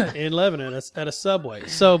 in Lebanon at a Subway.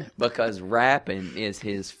 So because rapping is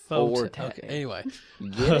his fote. forte. Okay, anyway. You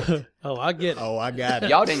get it? Oh, I get it. Oh, I got it.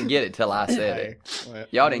 Y'all didn't get it till I said it. Well,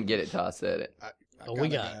 Y'all didn't get it till I said it. I Oh, we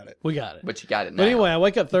kinda got it. We got it. But you got it now. But anyway, I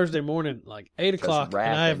wake up Thursday morning like 8 o'clock, and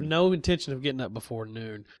I have rapping. no intention of getting up before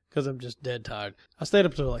noon because I'm just dead tired. I stayed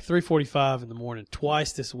up till like 3:45 in the morning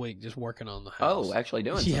twice this week just working on the house. Oh, actually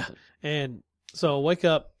doing Yeah. something. And so I wake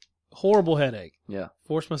up, horrible headache. Yeah.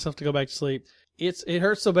 Force myself to go back to sleep. It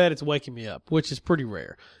hurts so bad it's waking me up, which is pretty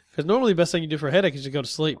rare. Because normally the best thing you do for a headache is to go to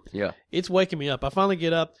sleep. Yeah. It's waking me up. I finally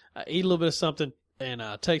get up, I eat a little bit of something, and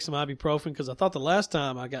take some ibuprofen because I thought the last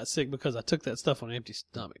time I got sick because I took that stuff on an empty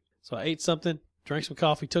stomach. So I ate something, drank some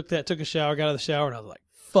coffee, took a shower, got out of the shower, and I was like,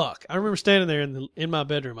 fuck. I remember standing there in my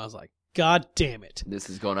bedroom. I was like, God damn it. This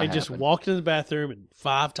is going to And happen. just walked into the bathroom and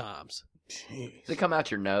 5 times. Jeez. Does it come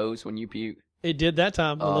out your nose when you puke? It did that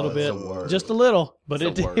time a Oh, little it's bit. the worst. Just a little, but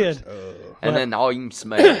It's it the did. worst. Oh. And then all you can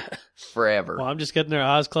smell it forever. Well, I'm just getting there,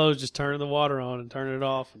 eyes closed, just turning the water on and turning it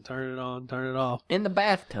off and turning it on, turning it off In the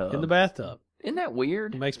bathtub. in the bathtub. Isn't that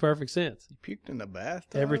weird? It makes perfect sense You puked in the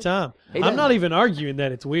bathtub? every time. He I'm doesn't- not even arguing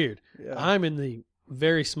that it's weird. Yeah. I'm in the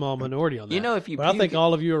very small minority on that. You know, if you but I think puke-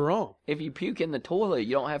 all of you are wrong. If you puke in the toilet,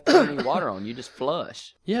 you don't have to turn any water on. You just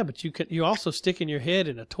flush. Yeah, but you also sticking your head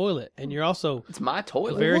in a toilet, and you're also It's my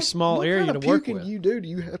toilet. A very small what area kind of to work puking with. you do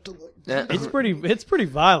you have to like? it's pretty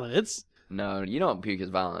violent. It's No, you don't puke as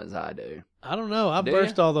violent as I do. I don't know. I Do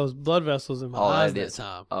burst all those blood vessels in my eyes that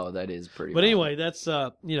time. Oh, that is pretty. But violent. anyway, that's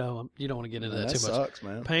you don't want to get into Man, that that too much. sucks,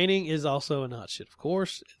 man. Painting is also a not shit, of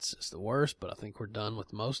course. It's just the worst, but I think we're done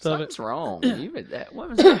with most of it. something's wrong. What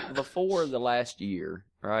was that before the last year?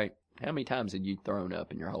 Right? How many times had you thrown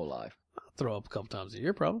up in your whole life? I throw up a couple times a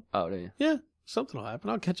year, probably. Oh, do you? Yeah, something will happen.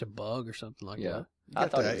 I'll catch a bug or something like Yeah. that. I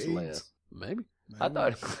got thought the it was AIDS? less. Maybe I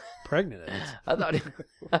thought. pregnant AIDS. I thought it.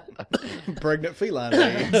 Pregnant feline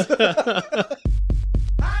AIDS.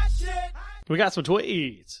 We got some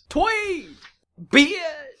tweets. Tweet.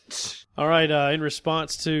 Bitch! All right, in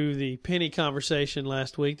response to the penny conversation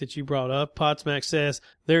last week that you brought up, Potsmack says,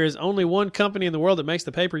 there is only one company in the world that makes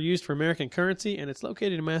the paper used for American currency, and it's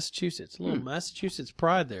located in Massachusetts. A little Massachusetts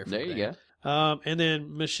pride there. There you go. And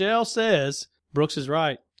then Michelle says, Brooks is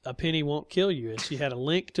right. A penny won't kill you. And she had a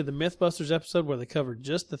link to the Mythbusters episode where they covered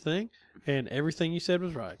just the thing, and everything you said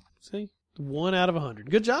was right. See? 1 out of 100.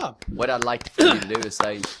 Good job. What I'd like for you to do is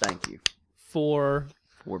say thank you For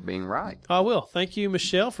being right. I will. Thank you,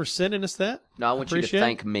 Michelle, for sending us that. No, I want you to Appreciate it.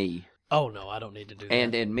 thank me Oh, no, I don't need to do that.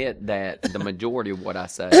 and admit that the majority of what I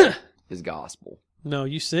say is gospel. No,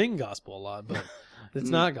 you sing gospel a lot, but it's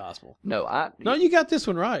not gospel. No, No, you got this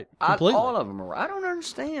one right. Completely. all of them are. I don't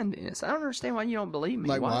understand this. I don't understand why you don't believe me.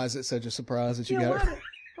 Like, why is it such a surprise that you Yeah, got it?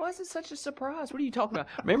 why is it such a surprise? What are you talking about?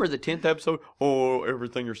 Remember the 10th episode? Oh,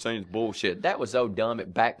 everything you're saying is bullshit. That was so dumb.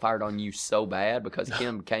 It backfired on you so bad because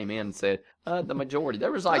Kim came in and said the majority.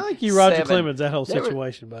 There was like I think you Roger 7 Clemens that whole there were-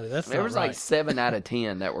 situation, buddy. That's There not was right. like 7 out of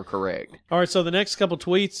 10 that were correct. All right, so the next couple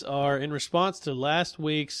tweets are in response to last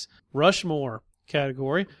week's Rushmore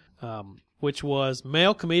category, which was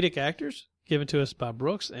male comedic actors, given to us by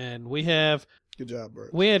Brooks, and we have Good job, bro.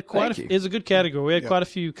 we had quite Thank you. it's a good category. We had Yep. quite a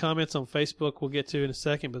few comments on Facebook. We'll get to in a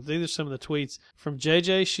second, but these are some of the tweets from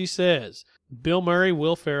JJ. She says Bill Murray,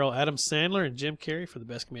 Will Ferrell, Adam Sandler, and Jim Carrey for the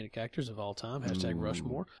best comedic actors of all time. #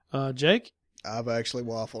 Rushmore. Jake. I've actually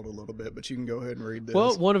waffled a little bit, but you can go ahead and read this.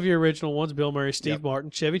 Well, one of your original ones, Bill Murray, Steve Yep.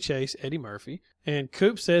 Martin, Chevy Chase, Eddie Murphy. And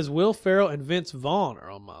Coop says Will Ferrell and Vince Vaughn are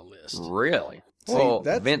on my list. Really? See, Well,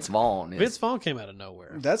 that's- Vince Vaughn is. Vince Vaughn came out of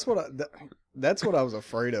nowhere. That's what I was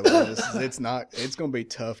afraid of. It's going to be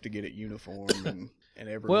tough to get it uniform and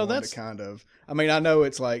everyone that's- to kind of. I mean, I know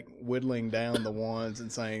it's like whittling down the ones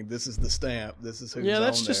and saying this is the stamp, this is who's Yeah,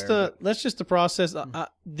 that's on just there. that's just the process.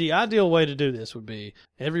 The ideal way to do this would be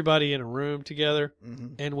everybody in a room together,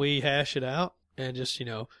 Mhm. and we hash it out, and just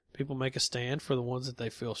people make a stand for the ones that they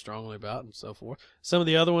feel strongly about, and so forth. Some of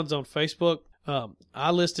the other ones on Facebook, I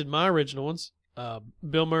listed my original ones: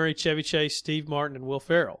 Bill Murray, Chevy Chase, Steve Martin, and Will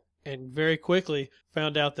Ferrell. And very quickly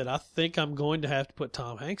found out that I think I'm going to have to put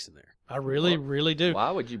Tom Hanks in there. I really, really do.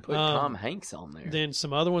 Why would you put Tom Hanks on there? Then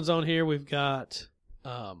some other ones on here. We've got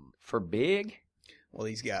For big? Well,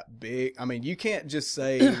 he's got big. I mean, you can't just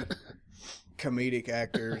say comedic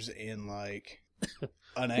actors in like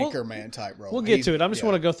an Anchorman type role. We'll get to it. I just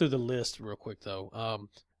want to go through the list real quick, though.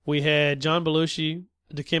 We had John Belushi.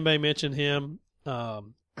 Dikembe mentioned him.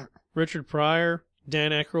 Richard Pryor.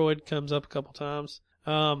 Dan Aykroyd comes up a couple times.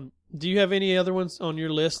 Do you have any other ones on your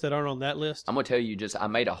list that aren't on that list? I'm going to tell you I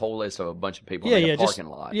made a whole list of a bunch of people in a parking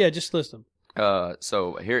lot. Yeah, just list them.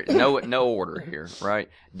 So here, no order here, right?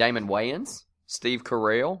 Damon Wayans, Steve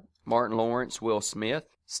Carell, Martin Lawrence, Will Smith,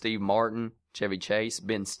 Steve Martin, Chevy Chase,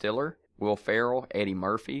 Ben Stiller, Will Ferrell, Eddie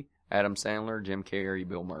Murphy, Adam Sandler, Jim Carrey,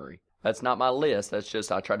 Bill Murray. That's not my list. That's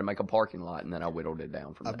just I tried to make a parking lot and then I whittled it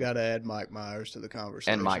down from there. I've got to add Mike Myers to the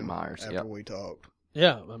conversation. And Mike Myers, after yep. we talked.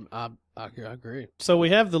 Yeah, I agree. So we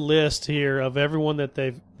have the list here of everyone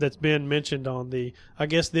that's been mentioned on the. I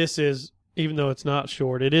guess this is, even though it's not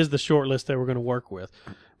short, it is the short list that we're going to work with.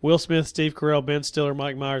 Will Smith, Steve Carell, Ben Stiller,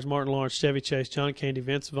 Mike Myers, Martin Lawrence, Chevy Chase, John Candy,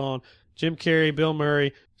 Vince Vaughn, Jim Carrey, Bill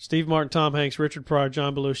Murray, Steve Martin, Tom Hanks, Richard Pryor,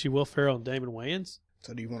 John Belushi, Will Ferrell, and Damon Wayans.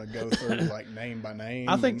 So do you want to go through like name by name?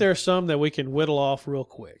 I think there are some that we can whittle off real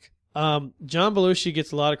quick. John Belushi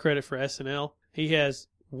gets a lot of credit for SNL. He has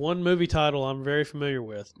one movie title I'm very familiar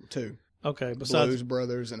with. two. Okay, besides Blues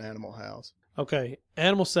Brothers and Animal House. okay,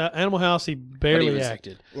 Animal House he barely was-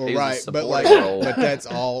 acted. Well, He was a right, but supporting role. but that's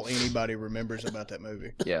all anybody remembers about that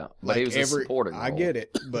movie. Yeah, but Like he was a supporting role. I get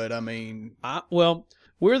it, but I mean, Well,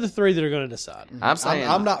 we're the three that are going to decide. I'm saying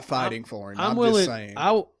I'm not fighting for him. I'm willing. just saying.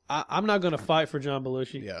 I'm not going to fight for John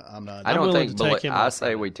Belushi. Yeah, I'm not. I don't willing think to take him I off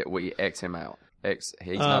say of we X him out.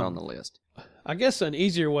 He's not on the list. I guess an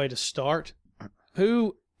easier way to start.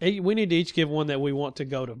 We need to each give one that we want to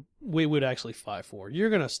go to. We would actually fight for. You're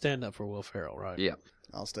going to stand up for Will Ferrell, right? Yeah.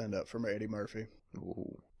 I'll stand up for Eddie Murphy.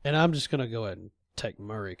 Ooh. And I'm just going to go ahead and take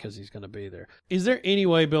Murray because he's going to be there. Is there any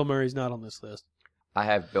way Bill Murray's not on this list? I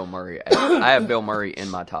have Bill Murray. I have Bill Murray in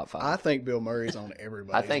my top 5. I think Bill Murray's on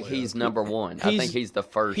everybody's I think list. he's number 1. I think he's the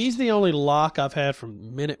first. He's the only lock I've had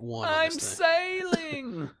from minute one. on I'm this thing.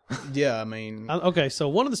 sailing. Yeah, I mean, Okay, so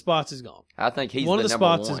one of the spots is gone. I think he's one of the the number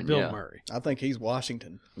spots one. is Bill yeah. Murray. I think he's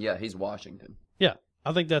Washington. Yeah, he's Washington. Yeah,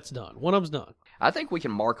 I think that's done. One of them's done. I think we can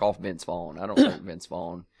mark off Vince Vaughn. I don't think Vince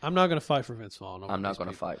Vaughn. I'm not going to fight for Vince Vaughn. I'm not going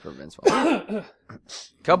to fight for Vince Vaughn.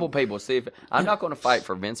 Couple people see if I'm not going to fight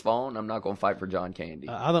for Vince Vaughn. I'm not going to fight for John Candy.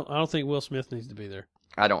 I don't think Will Smith needs to be there.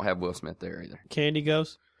 I don't have Will Smith there either. Candy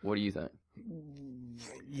goes. What do you think?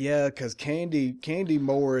 Yeah, because Candy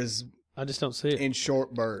Moore is I just don't see it. in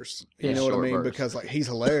short bursts. You Yeah. know what I Short mean? bursts. Because like he's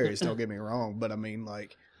hilarious. Don't get me wrong, but I mean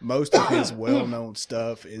like most of his well-known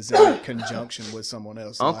stuff is in conjunction with someone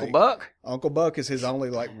else. Uncle Like, Buck. Uncle Buck is his only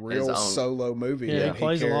like real own. solo movie. Yeah, that he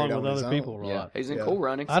plays carried along on with his other own. people a Yeah, lot. he's in Yeah. Cool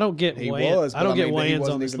Runnings. I don't get He Wayans. was, I but don't I get mean, he Wayans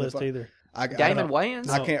wasn't on this even the list fu- either. Damon Wayans.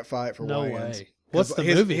 I can't fight for No Wayans. way. What's the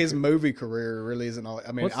his, movie? His movie career really isn't all.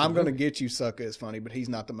 I mean, What's the I'm going to movie? get you, sucker, is funny, but he's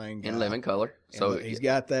not the main guy. In Living Color. And So he's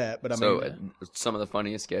got that, but I so mean, some of the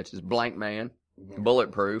funniest sketches: Blank Man,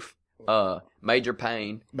 Bulletproof, Major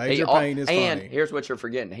Pain. Major Pain is and funny. here's what you're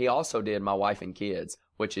forgetting: he also did My Wife and Kids,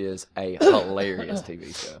 which is a hilarious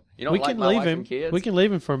TV show. You don't We like can My leave Wife him. and Kids? We can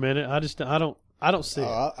leave him for a minute. I don't see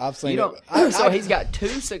it. I've seen You don't. it. So he's got 2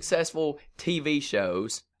 successful TV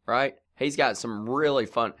shows, right? He's got some really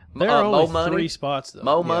fun. There are Mo only Money. 3 spots though.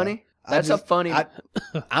 Mo Yeah. Money. I That's just- a funny.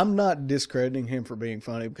 I'm not discrediting him for being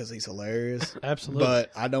funny because he's hilarious, Absolutely.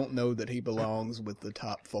 but I don't know that he belongs with the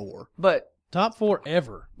top 4. but Top 4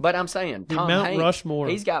 ever. I'm saying The Tom Mount Hanks. Rushmore.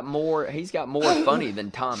 He's got more funny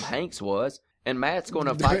than Tom Hanks was, and Matt's going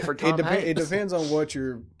to fight for Tom Hanks. It depends on what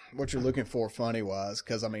you're looking for funny wise,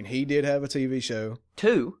 because I mean he did have a TV show.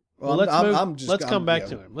 2. Well, let's I'm come back yeah.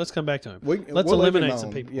 to him. Let's come back to him. We- Let's we'll leave him eliminate some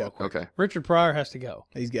alone. people Yeah. real quick. Okay, Richard Pryor has to go.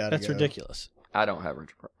 He's got to That's go. ridiculous. I don't have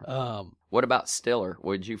Richard Pryor. Um, What about Stiller?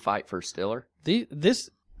 Would you fight for Stiller? this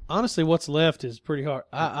honestly, what's left is pretty hard.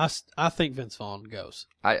 I think Vince Vaughn goes.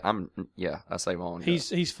 I say Vaughn.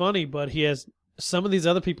 He's funny, but he has some of these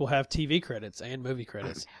other people have TV credits and movie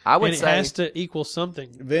credits. I would and it say has to equal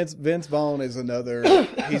something. Vince Vaughn is another.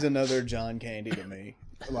 He's another John Candy to me.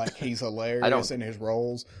 Like he's hilarious in his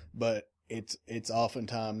roles, but it's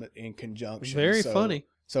oftentimes in conjunction. Very So- funny.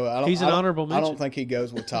 So I don't. He's an I don't- honorable I don't mention. think he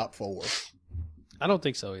goes with top 4. I don't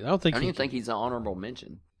think so either. I don't I think don't he even think he's an honorable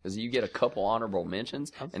mention because you get a couple honorable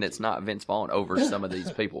mentions, and it's not Vince Vaughn over some of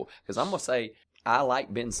these people. Because I'm gonna say I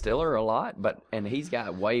like Ben Stiller a lot, and he's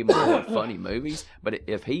got way more funny movies. But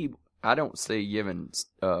I don't see giving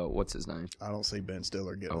what's his name? I don't see Ben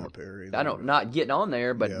Stiller getting up here either. I don't not getting on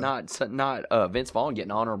there, but Yeah. not Vince Vaughn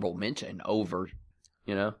getting honorable mention over.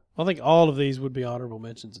 You know? I think all of these would be honorable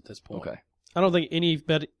mentions at this point. Okay. I don't think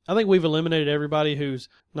anybody. I think we've eliminated everybody who's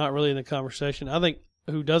not really in the conversation. I think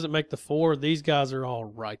who doesn't make the 4. These guys are all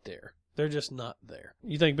right there. They're just not there.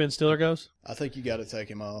 You think Ben Stiller goes? I think you got to take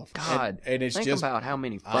him off. God, and it's think just about how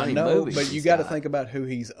many I funny know, movies. but you he's got to got. think about who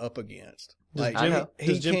he's up against. Does Like, Jim, he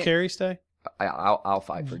does Jim can't- Carrey stay? I'll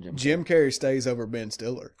fight for Jim. Jim Carrey stays over Ben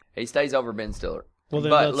Stiller. He stays over Ben Stiller. Well, then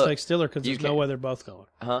But let's look, take Stiller because you there's no can't- way they're both going.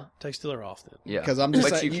 Huh? Take Stiller off then. Yeah. Because I'm just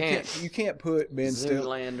but saying, you you can't put Ben Stiller.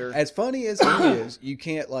 Zoolander. As funny as he is, you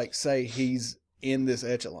can't like say he's in this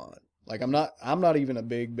echelon. Like I'm not even a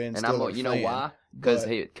big Ben And Stiller you know fan, why? but-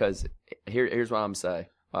 Because here's what I'm saying.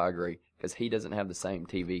 I agree. Because he doesn't have the same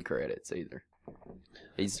TV credits either.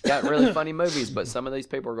 He's got really funny movies, but some of these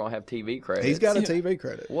people are going to have TV credits. He's got a TV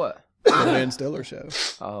credit. What? The Ben Stiller show.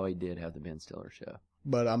 Oh, he did have the Ben Stiller show.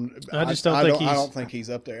 But I just don't think I he's- don't think he's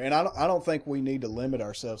up there, and I don't think we need to limit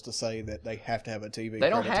ourselves to say that they have to have a TV. They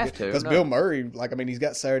don't have to, because no. Bill Murray, like I mean, he's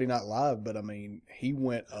got Saturday Night Live, but I mean, he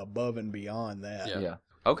went above and beyond that. Yeah.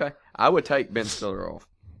 Okay. I would take Ben Stiller off.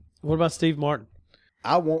 What about Steve Martin?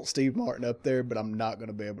 I want Steve Martin up there, but I'm not going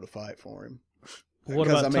to be able to fight for him. What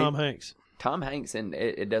Because, about I mean, Tom Hanks? Tom Hanks, and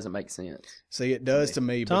it doesn't make sense. See, it does to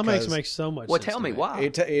me. Tom because Hanks makes so much Well, sense. tell to me why.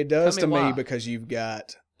 it does Tell to me me why. because you've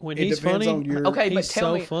got. When It he's depends funny, on your- Okay, but he's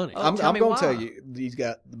tell so me. funny. Oh, I'm tell me going why. to tell you, he's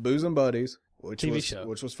got the Bosom Buddies, which TV was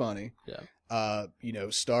show. funny. Yeah.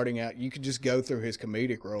 Starting out, you could just go through his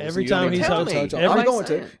comedic roles. Every You don't time even he's have to hosting- touch on- every- I'm going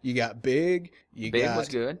to. saying. You got Big. Big was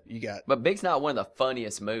good. You got But Big's not one of the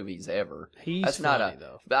funniest movies ever. He's That's not funny, a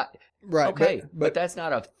though. But, right. okay, but, but that's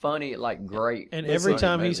not a funny, like, great. And Listen, every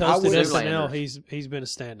time he's I hosted would- SNL, Zoolander. he's been a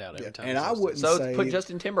standout every Yeah, time. and he's I hosted. wouldn't So say put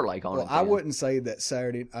Justin Timberlake on well, it. I then. wouldn't say that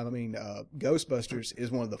Ghostbusters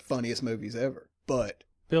is one of the funniest movies ever, but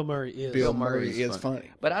Bill Murray is. Bill Murray Murray is is funny.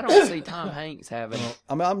 But I don't see Tom Hanks having.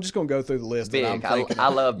 I'm just going to go through the list that I'm Big. thinking. I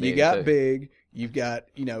of. love Big. You got too. Big. You've got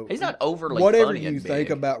He's not overly whatever funny you in think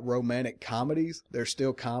Big. about romantic comedies. They're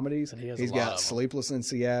still comedies. And he has a He's lot got of them. Sleepless in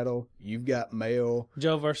Seattle. You've got Mel.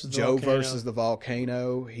 Joe versus the Joe Volcano. versus the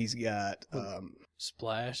Volcano. He's got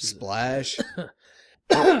Splash. Splash.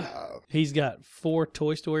 He's got 4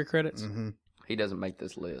 Toy Story credits. Mhm. He doesn't make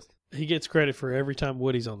this list. He gets credit for every time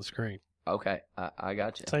Woody's on the screen. Okay, I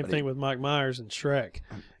got you. Same But thing with Mike Myers and Shrek,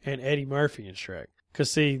 and Eddie Murphy in Shrek.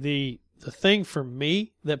 Because see, the thing for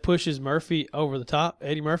me that pushes Murphy over the top,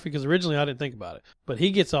 Eddie Murphy, because originally I didn't think about it, but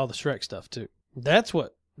he gets all the Shrek stuff too. That's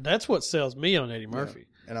what sells me on Eddie Murphy.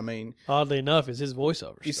 And I mean, Oddly enough, is his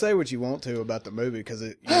voiceover. you stuff. say what you want to about the movie because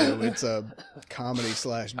it's a comedy /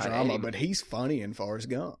 I drama, hate but he's funny in Forrest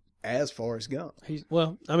Gump. as Forrest Gump.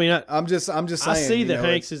 I mean, I'm just saying. I see you that know,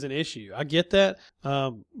 Hanks is an issue. I get that,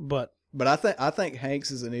 but I think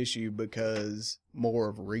Hanks is an issue because more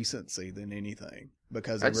of recency than anything.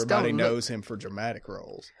 Because everybody knows him for dramatic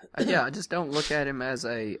roles. Yeah, I just don't look at him as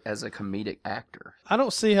a comedic actor. I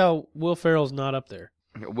don't see how Will Ferrell's not up there.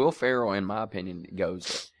 Will Ferrell, in my opinion,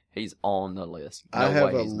 he's on the list. No I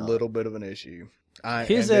have way a he's not. little bit of an issue.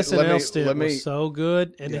 His SNL stint was so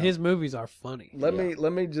good, and his movies are funny. Let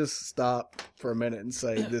me just stop for a minute and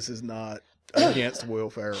say this is not against Will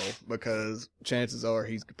Ferrell, because chances are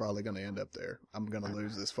he's probably going to end up there. I'm going to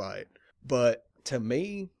lose this fight. But to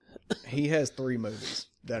me, he has 3 movies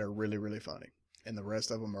that are really, really funny, and the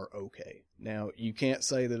rest of them are okay. Now, you can't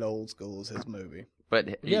say that Old School is his movie.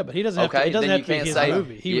 But he doesn't have to. It doesn't have to be his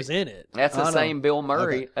movie. He was in it. That's the same Bill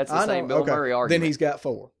Murray. Okay. That's the same Bill Murray argument. Then he's got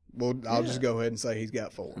 4. Well, I'll just go ahead and say he's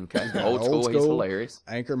got 4. Okay. He's got Old School, he's hilarious.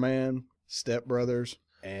 Anchorman, Step Brothers,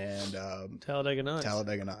 and Talladega Nights.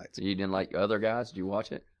 Talladega Nights. So you didn't like Other Guys? Did you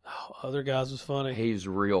watch it? Oh, Other Guys was funny. He's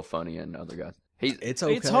real funny in Other Guys. It's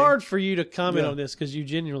okay. It's hard for you to comment on this because you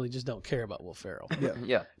genuinely just don't care about Will Ferrell.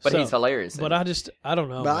 Yeah. But he's hilarious. But I don't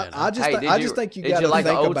know. But man. I just think you got to think about. Did you like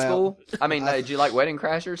Old School? I mean, did you like Wedding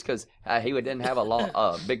Crashers? Because he didn't have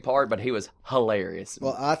a big part, but he was hilarious.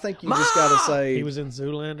 Well, I think you just got to say he was in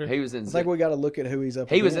Zoolander. He was in. I think we got to look at who he's up.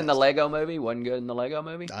 He was in the against. Lego Movie. Wasn't good in the Lego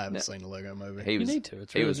Movie. I haven't seen the Lego Movie. He was. You need to.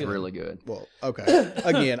 It's He really was good. really good. Well, okay.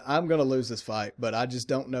 Again, I'm going to lose this fight, but I just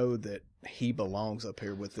don't know that he belongs up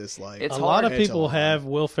here with this. Like, It's a lot of hard. people have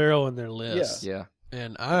Will Ferrell in their list. Yeah.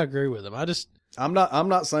 And I agree with him. I'm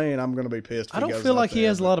not saying I'm going to be pissed. If I don't he goes feel up like he there,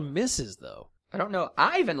 has a but- lot of misses though. I don't know.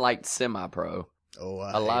 I even liked Semi-Pro. Oh,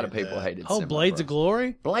 A lot of people hated. Oh, Semi-Pro. Blades of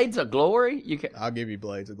Glory. Blades of Glory. You can. I'll give you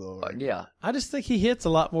Blades of Glory. Yeah. I just think he hits a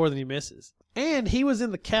lot more than he misses. And he was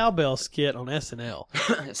in the cowbell skit on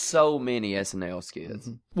SNL. So many SNL skits.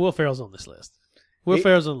 Will Ferrell's on this list. Will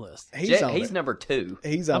Ferrell's on the list. He's number 2.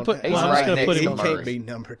 He's on. I'm just right gonna next put to him He on. Murray. can't be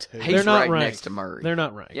number 2. He's They're not right ranked. next to Murray. They're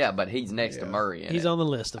not ranked. Yeah, but he's next to Murray. He's on the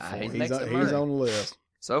list of 4. he's He's next to on, Murray. he's on the list.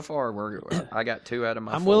 So far, I got 2 out of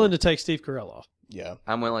my. I'm 4. willing to take Steve Carell off. Yeah,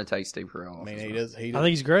 I'm willing to take Steve Carell off. I mean as he well. does. He I does. think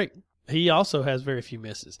he's great. He also has very few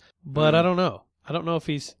misses. But I don't know. I don't know if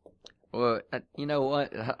he's... Well, you know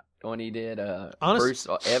what? When he did Honest-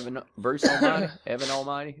 Bruce Almighty, Evan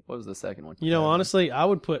Almighty. What was the second one? You know, honestly, I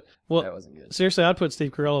would put... Well, That wasn't good. seriously, I'd put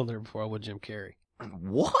Steve Carell on there before I would Jim Carrey.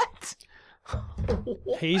 What?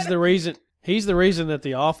 He's the reason that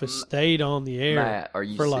The Office stayed on the air Matt, are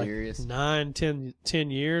you for serious? like 9,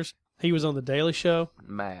 10 years. He was on The Daily Show.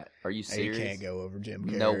 Matt, are you He serious? can't go over Jim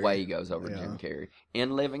Carrey. No way he goes over Yeah. Jim Carrey.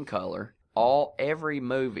 In Living Color, every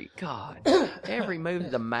movie. God, every movie.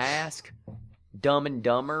 The Mask, Dumb and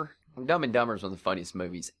Dumber. Dumb and Dumber is one of the funniest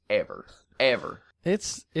movies ever.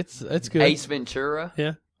 It's good. Ace Ventura.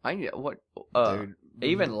 Yeah. Dude,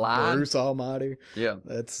 even Liar. Bruce Almighty. Yeah.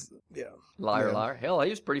 That's Liar, Yeah. Liar. Hell, he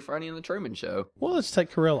was pretty funny in the Truman Show. Well, let's take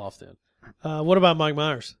Carell off then. What about Mike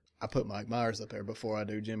Myers? I put Mike Myers up there before I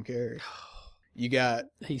do Jim Carrey. You got.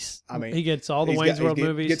 He gets all the he's Wayne's got- World he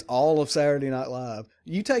movies. Gets all of Saturday Night Live.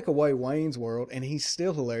 You take away Wayne's World, and he's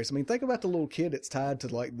still hilarious. I mean, think about the little kid that's tied to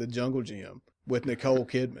like the Jungle Gym with Nicole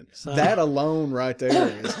Kidman. That alone, right there,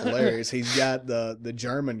 is hilarious. He's got the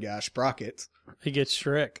German guy Sprockets. He gets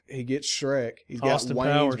Shrek. He gets Shrek. He's got Austin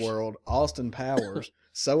Wayne's Powers. World. Austin Powers.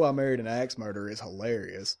 So I Married an Axe Murderer is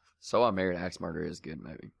hilarious. So I Married an Axe Murderer is a good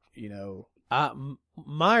movie. You know,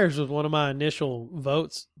 Myers was one of my initial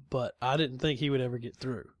votes, but I didn't think he would ever get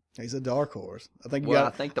through. he's a dark horse. I think you Well,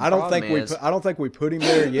 got. I think the I don't problem think is- I don't think we put him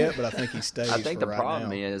there yet, but I think he stays. I think for the right problem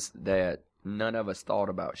now. is that none of us thought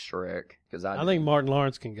about Shrek because I think Martin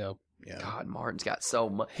Lawrence can go. Yeah. God, Martin's got so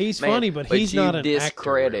much. He's Man, funny, but he's you not an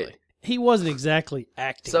discredit. actor. Really. He wasn't exactly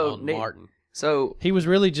acting So, on Nick- Martin. So He was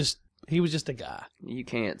really just a guy. you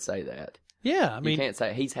can't say that. Yeah, I You mean, can't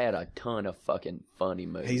say he's had a ton of fucking funny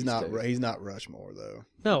movies. He's not. too. He's not Rushmore though.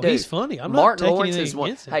 no, Dude, he's funny. I'm Martin not taking Lawrence anything is one.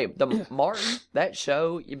 against him. Hey, the Martin that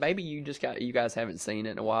show. Maybe you guys haven't seen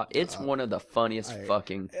it in a while. It's one of the funniest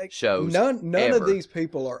fucking shows. None ever. of these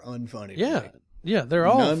people are unfunny. to Yeah, me. yeah, they're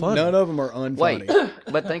all none, funny. None of them are unfunny. Wait,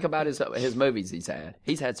 but think about his movies he's had.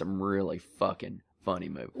 He's had some really fucking funny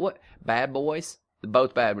movies. What Bad Boys?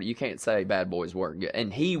 Both Bad Boys. You can't say Bad Boys weren't good,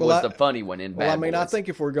 and he was the funny one in Bad Boys. Well, I mean, I think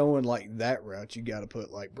if we're going like that route, you got to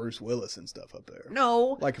put like Bruce Willis and stuff up there.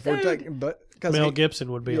 no, Like if we're dude, taking, but because Mel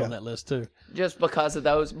Gibson would be yeah. on that list too. just because of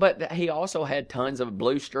those. But he also had tons of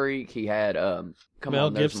Blue Streak. He had Mel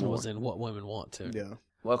there's Gibson more. was in What Women Want to. yeah,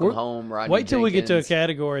 Welcome We're- Home. Rodney Wait till we get to a Jenkins.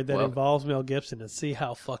 category that Well- involves Mel Gibson and see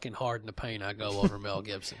how fucking hard in the paint I go over Mel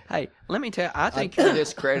Gibson. Hey, let me tell you, I think you're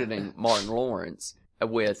discrediting Martin Lawrence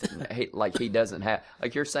with he doesn't have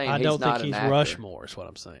like you're saying. I He's don't not think an he's actor. Rushmore. Is what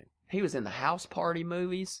I'm saying. He was in the House Party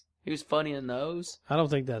movies. He was funny in those. I don't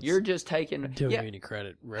think that's You're just taking doing yeah. me any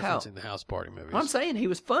credit referencing the House Party movies. I'm saying he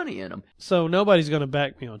was funny in them. So nobody's going to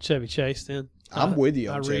back me on Chevy Chase then? I'm with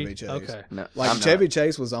you on I Chevy read- Chase. Okay. No, Like I'm Chevy not.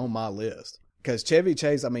 Chase was on my list because Chevy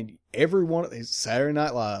Chase. I mean, every one of his Saturday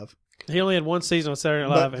Night Live. He only had one season on Saturday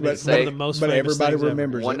Night Live, and it's one of the most but famous everybody things ever.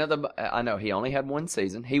 remembers One it. of the I know he only had one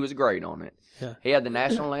season. He was great on it. Yeah. He had the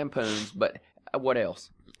National Lampoons, but what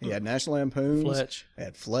else? He had National Lampoons. Fletch.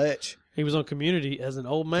 Had Fletch. He was on Community as an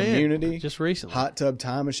old man. Community. Just recently. Hot Tub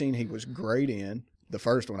Time Machine. He was great in the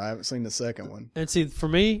first one. I haven't seen the second one. And see, for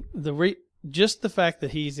me, just the fact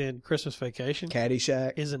that he's in Christmas Vacation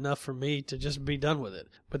Caddyshack. is enough for me to just be done with it.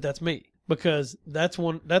 But that's me. Because that's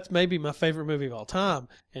maybe my favorite movie of all time,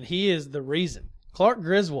 and he is the reason. Clark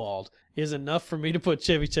Griswold is enough for me to put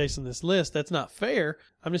Chevy Chase on this list. That's not fair.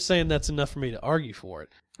 I'm just saying that's enough for me to argue for it.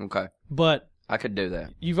 Okay, But I could do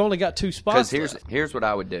that. you've only got two spots Because left. here's what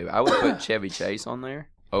I would do. I would put Chevy Chase on there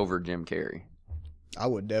over Jim Carrey. I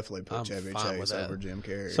would definitely put I'm Chevy fine with Chase that. over Jim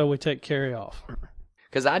Carrey. So we take Carey off.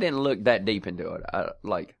 Because I didn't look that deep into it.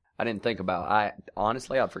 I didn't think about.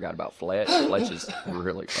 Honestly, I forgot about Fletch. Fletch is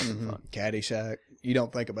really fucking fun. Caddyshack. You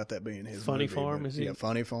don't think about that being his Funny movie, Farm, but is he? Yeah,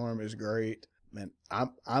 Funny Farm is great. Man,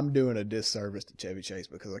 I'm doing a disservice to Chevy Chase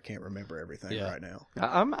because I can't remember everything Yeah. right now.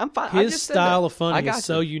 I'm fine. I His just said style that. of funny I got is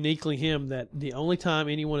so you. uniquely him that the only time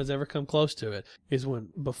anyone has ever come close to it is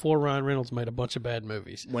before Ryan Reynolds made a bunch of bad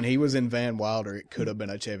movies. When he was in Van Wilder, it could have been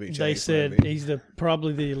a Chevy Chase They said movie. he's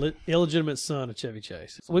probably the illegitimate son of Chevy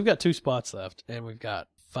Chase. So we've got two spots left, and we've got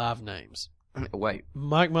 5 names: Wait.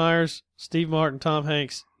 Mike Myers, Steve Martin, Tom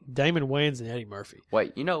Hanks, Damon Wayans, and Eddie Murphy.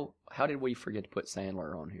 You know, how did we forget to put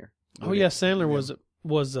Sandler on here? Oh yeah, Sandler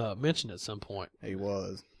was mentioned at some point. He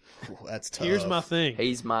was. That's tough. Here's my thing.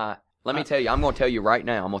 He's my. Let me tell you. I'm going to tell you right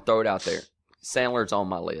now. I'm going to throw it out there. Sandler's on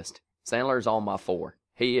my list. Sandler's on my 4.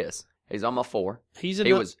 He is. He's on my 4. He's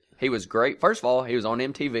He was great. First of all, he was on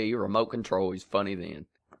MTV, Remote Control. He's funny then.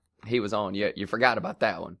 He was on. Yeah, you forgot about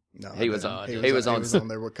that one. No, He was no, on- He he was on- was on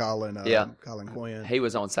there with Colin. Yeah. Colin Quinn. He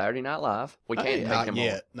was on Saturday Night Live. We can't take not him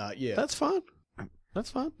yet. on. Not yet. That's fine. That's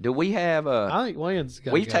fine. Do we have I think Wayans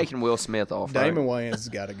got. We've taken Will Smith off. Right? Damon Wayans has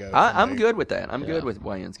got to go. for I'm me. good with that. I'm Yeah. good with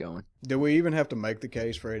Wayans going. Do we even have to make the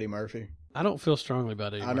case for Eddie Murphy? I don't feel strongly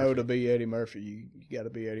about Eddie I know Murphy. to be Eddie Murphy, you got to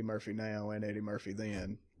be Eddie Murphy now and Eddie Murphy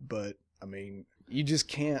then. But I mean, you just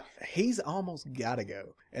can't. He's almost got to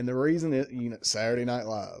go. And the reason is, Saturday Night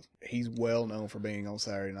Live. He's well known for being on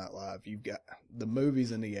Saturday Night Live. You've got the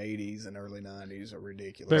movies in the 80s and early 90s are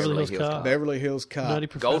ridiculous. Beverly Beverly Hills Hills Cop. Cop. Beverly Hills Cop. Nutty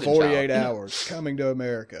Golden Professor. 48 Child. Hours. Coming to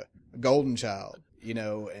America. Golden Child.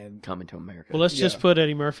 And Coming to America. Well, let's just Yeah. put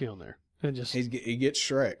Eddie Murphy on there and just. he gets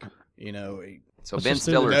Shrek. So let's Ben just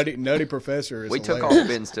do Stiller. Nutty Professor is We took hilarious. off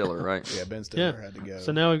Ben Stiller, right? Yeah, Ben Stiller Yeah. had to go.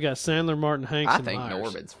 So now we've got Sandler, Martin, Hanks, I and think Myers.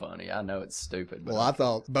 Norbit's funny. I know it's stupid. But Well, I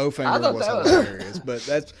thought Bowfinger I thought was that was- hilarious,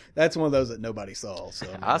 but that's one of those that nobody saw. So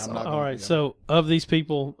I I'm saw not it. gonna- All right, so of these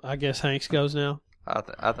people, I guess Hanks goes now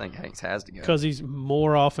I think Hanks has to go. because he's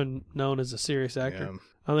more often known as a serious actor. Yeah.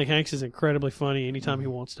 I think Hanks is incredibly funny anytime he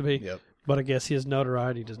wants to be. Yep. But I guess his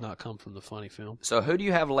notoriety does not come from the funny film. So who do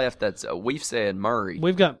you have left? That's we've said Murray.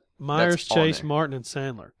 We've got Myers, That's on Chase, there. Martin, and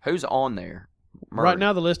Sandler. Who's on there? Murray. Right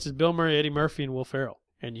now, the list is Bill Murray, Eddie Murphy, and Will Ferrell.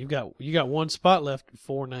 And you got one spot left,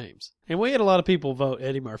 4 names. And we had a lot of people vote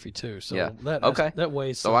Eddie Murphy too. So Yeah. that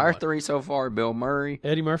weighs. So our somewhat. 3 so far: Bill Murray.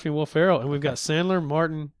 Eddie Murphy and Will Ferrell, and we've got Sandler,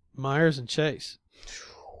 Martin, Myers, and Chase.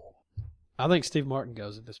 I think Steve Martin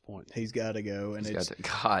goes at this point. He's got to go, and He's it's got to-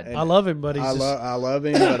 God, and I love him, but he's I just, love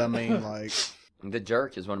him, but I mean, like, The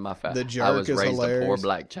Jerk is one of my favorites. The Jerk I was is raised a poor hilarious.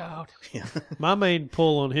 black child. my main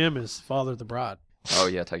pull on him is Father of the Bride. Oh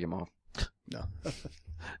yeah, take him off. no,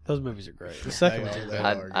 Those movies are great. The second They one's are, even they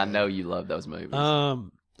better. are. I know you love those movies.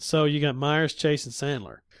 So you got Myers, Chase, and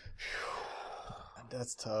Sandler.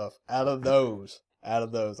 that's tough. Out of those,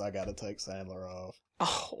 I got to take Sandler off.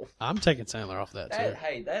 oh, I'm taking Sandler off that too.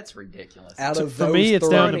 hey, that's ridiculous. Out of For those me, it's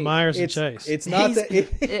down to three, Myers and it's- Chase. It's not that.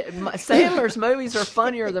 Sandler's movies are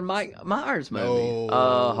funnier than Mike Myers' movies.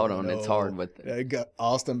 No, Hold on, it's no. hard with Got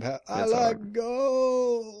Austin Powers. I That's like hard.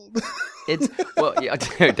 gold. it's well, yeah,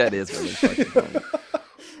 dude, that is really fucking funny.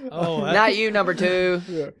 Oh, that- Not you, number 2.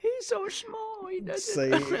 Yeah. He's so small. He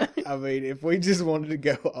doesn't. See, I mean, if we just wanted to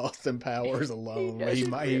go Austin Powers alone, he doesn't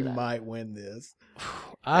might realize. win this.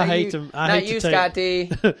 I Not hate you, to. I not hate you, to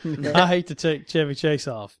take. Scotty. I hate to take Chevy Chase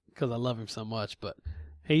off because I love him so much, but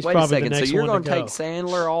he's Wait a probably second. the So next you're one going to to go. take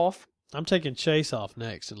Sandler off? I'm taking Chase off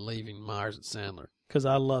next and leaving Myers and Sandler because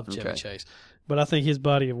I love Chevy Okay. Chase. but I think his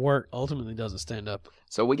body of work ultimately doesn't stand up.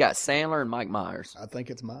 So we got Sandler and Mike Myers. I think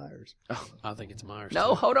it's Myers. I think it's Myers. No,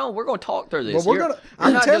 too. hold on. We're going to talk through this. Well, we're You're- gonna- you're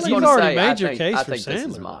I'm not telling just you, You've gonna already say, made your I case for think this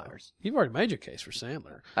is Sandler. Myers. You've already made your case for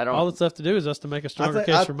Sandler. I don't- All that's left to do is us to make a stronger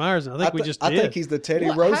case for Myers, and I think we just did. I think he's the Teddy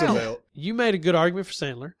What? Roosevelt. You made a good argument for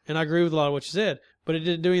Sandler, and I agree with a lot of what you said, but it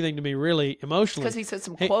didn't do anything to me really emotionally. Because he said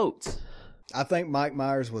some Hey- quotes. I think Mike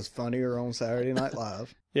Myers was funnier on Saturday Night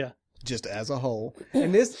Live. Yeah. Just as a whole.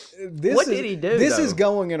 And this What did he do, This though? is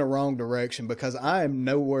going in a wrong direction because I am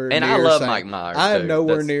nowhere And near I love saying, Mike Myers, I am too.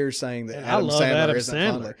 nowhere That's- near saying that And I Adam love Sandler Adam isn't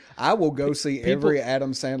Sandler. funny. I will go see every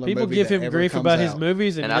Adam Sandler People movie give that him ever grief comes about his out.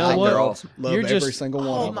 movies, and And you I know think what? they're awesome. Love You're every just single one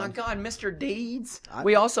Oh of my them. God, Mr. Deeds.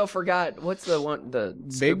 We also forgot what's the one the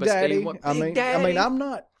Big Scuba Daddy. Steve one? I Big mean, Daddy. I'm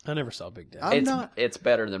not. I never saw Big Daddy. I'm it's not. it's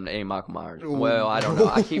better than any Michael Myers. Well, I don't know.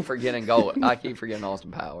 I keep forgetting I keep forgetting Austin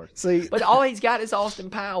Powers. See, But all he's got is Austin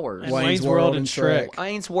Powers. And Wayne's World and Shrek.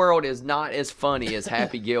 Wayne's World is not as funny as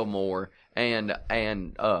Happy Gilmore and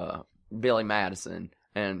Billy Madison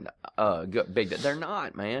and Big Daddy. They're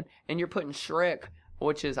not, man. And you're putting Shrek,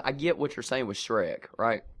 which is I get what you're saying with Shrek,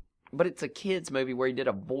 right? But it's a kids movie where he did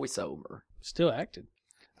a voiceover. Still acted.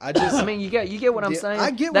 I just. I mean, you get what I'm Yeah, saying. I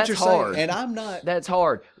get what That's you're hard. saying, and I'm not. That's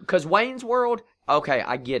hard because Wayne's World. Okay,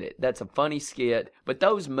 I get it. That's a funny skit, but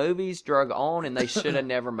those movies drug on, and they should have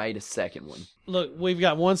never made a second one. Look, we've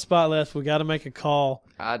got one spot left. We got to make a call.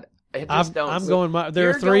 It just I'm don't. going. There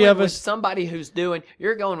You're are three going of with us. somebody who's doing.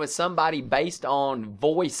 You're going with somebody based on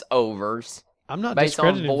voiceovers, I'm not based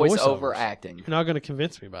on discrediting voiceover voiceovers. acting. You're not going to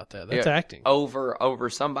convince me about that. That's Yeah, acting. over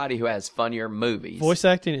somebody who has funnier movies. Voice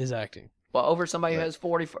acting is acting. Well, over somebody who has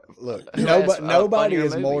 40. Look, who has, nobody funnier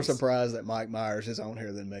is more movies. surprised that Mike Myers is on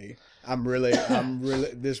here than me. I'm really.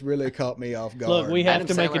 This really caught me off guard. Look, we have Adam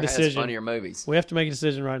to make a Sandler has decision. funnier movies. We have to make a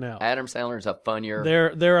decision right now. Adam Sandler is a funnier.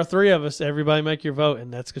 There are three of us. Everybody make your vote,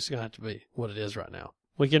 and that's just going to have to be what it is right now.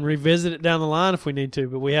 We can revisit it down the line if we need to,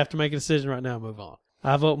 but we have to make a decision right now and move on.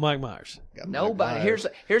 I vote Mike Myers. Got Mike Nobody. Myers.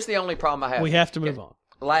 Here's the only problem I have. We have to move on.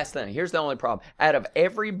 Last thing. Here's the only problem. Out of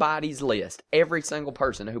everybody's list, every single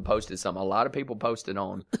person who posted something, a lot of people posted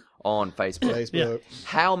on Facebook. Facebook.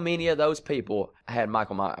 How many of those people had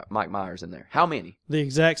Mike Myers in there? How many? The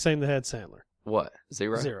exact same that had Sandler. What?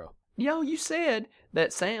 Zero? Zero. Yo, you said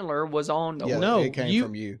that Sandler was on the Yeah. No, it came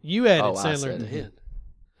from you. You added Oh, I Sandler said at the it. end.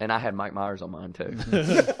 and I had Mike Myers on mine too.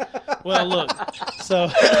 Well, look. So,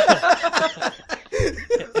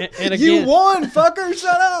 and again, You won, fucker!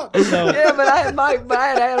 Shut up. so Yeah, but I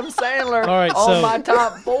had Adam Sandler All right, on so- my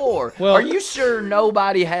top 4. Well- Are you sure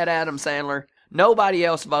nobody had Adam Sandler? Nobody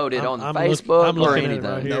else voted on I'm Facebook I'm or looking at it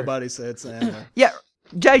anything. right here. Nobody said Sandler. Yeah,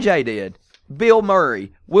 JJ did. Bill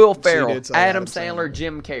Murray, Will Ferrell, did say Adam Adam Sandler, Sandler.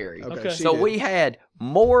 Jim Carrey. Okay, she So did. we had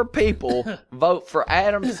more people vote for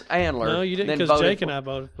Adam Sandler. No, you didn't, than because voted Jake for- and I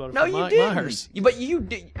voted No, for you Mike didn't. Myers. But you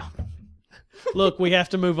did. Look, we have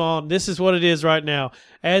to move on. This is what it is right now.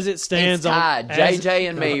 As it stands It's tied. on JJ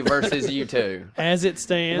and me versus you two. as it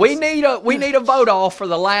stands. We need a vote off for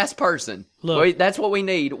the last person. Look. That's what we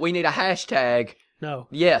need. We need a hashtag. No.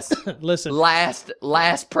 Yes, Listen.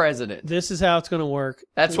 last president. This is how it's going to work.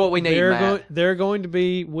 That's what we need, Matt. There are going to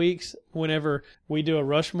be weeks whenever we do a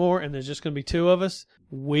Rushmore and there's just going to be two of us.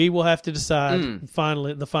 We will have to decide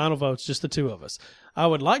finally the final vote's just the two of us. I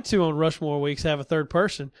would like to on Rushmore weeks have a third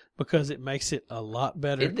person because it makes it a lot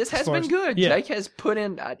better. This as has far been as- good. Yeah. Jake has put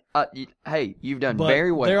in. Hey, you've done But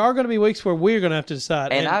very well. there are going to be weeks where we're going to have to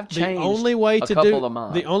decide. And I've changed the only way a to couple do of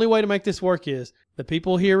mine. the only way to make this work is the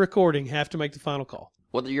people here recording have to make the final call.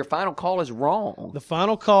 Well, your final call is wrong. The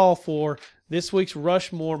final call for this week's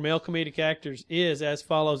Rushmore male comedic actors is as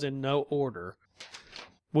follows in no order: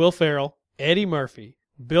 Will Ferrell, Eddie Murphy,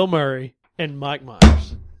 Bill Murray, and Mike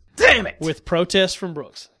Myers, Damn it! with protests from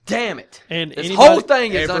Brooks. Damn it! And This anybody- whole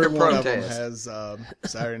thing is Every under one of them protest. has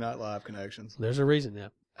Saturday Night Live connections. There's a reason now.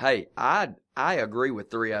 Hey, I agree with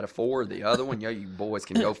 3 out of 4. The other one, you boys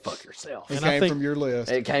can go fuck yourself. It And I came think- from your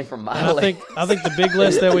list. It came from my And I list. think the big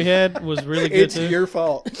list that we had was really good It's too. your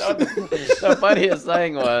fault. The funniest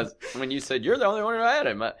thing was when you said you're the only one who had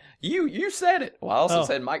him. You said it. Well, I also Oh.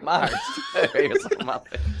 said Mike Myers. He was on my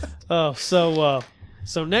list. Oh,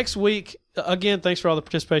 so next week, again, thanks for all the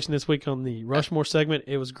participation this week on the Rushmore segment.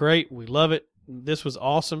 It was great. We love it. This was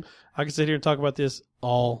awesome. I can sit here and talk about this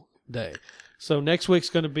all day. So next week's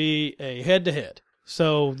going to be a head-to-head.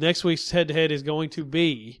 So next week's head-to-head is going to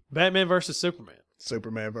be Batman versus Superman.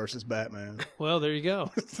 Superman versus Batman. Well, there you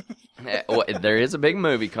go. Well, there is a big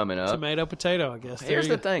movie coming up. Tomato, potato, I guess. There Here's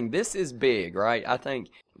you the go. thing. This is big, right? I think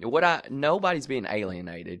nobody's being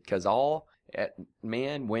alienated because all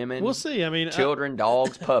Men, women, We'll see. I mean, children,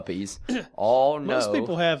 dogs, puppies, all know. most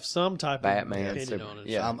people have some type Batman, of opinion on it.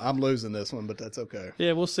 yeah. I'm losing this one, but that's okay.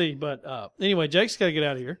 Yeah, we'll see. But anyway, Jake's got to get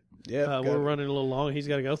out of here. Yeah, We're running a little long. He's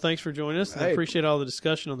got to go. Thanks for joining us. And I Hey. appreciate all the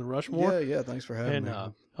discussion on the Rushmore. Yeah. Thanks for having And me.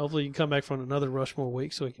 hopefully you can come back for another Rushmore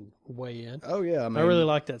week so we can weigh in. Oh yeah, I mean, I really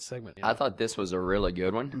like that segment. I thought this was a really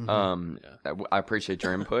good one. Mm-hmm. I appreciate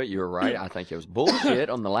your input. You were right. I think it was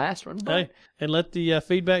bullshit on the last one. But Hey, and let the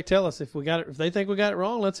feedback tell us if we got it. If they think we got it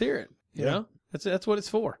wrong, let's hear it. You Yeah. know, that's what it's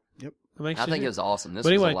for. Yep. It makes I you think do. it was awesome. This But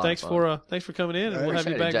anyway, was a lot thanks of fun. for coming in, and Hey, we'll have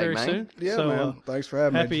you back appreciate it, very Jake, soon. Yeah, so, man. Thanks for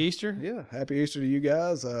having happy me. Easter. Yeah, happy Easter to you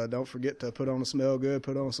guys. Don't forget to put on a smell good,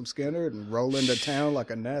 put on some Skinner, and roll into town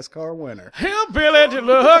like a NASCAR winner. Hillbilly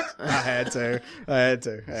deluxe. I had to.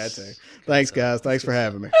 Thanks, guys. Thanks for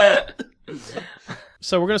having me.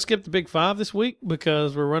 So we're going to skip the Big Five this week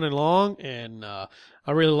because we're running long, and I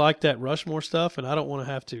really like that Rushmore stuff, and I don't want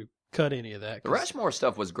to have to cut any of that. The Rushmore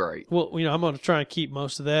stuff was great. Well, I'm going to try and keep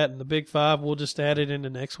most of that, and the Big Five, we'll just add it into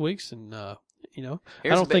next week's, and I Here's don't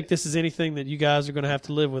a big- think this is anything that you guys are going to have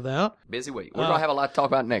to live without. Busy week. We're going to have a lot to talk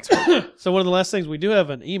about next week. So one of the last things, we do have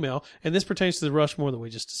an email, and this pertains to the Rushmore that we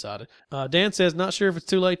just decided. Dan says, not sure if it's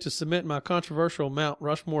too late to submit my controversial Mount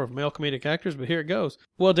Rushmore of male comedic actors, but here it goes.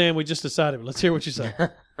 Well, Dan, we just decided, but let's hear what you say.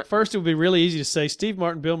 First, it would be really easy to say Steve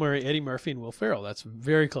Martin, Bill Murray, Eddie Murphy, and Will Ferrell. That's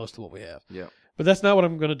very close to what we have. Yeah. But that's not what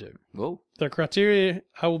I'm going to do. Whoa. The criteria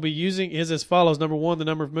I will be using is as follows. Number one, the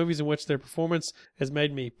number of movies in which their performance has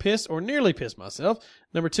made me piss or nearly piss myself.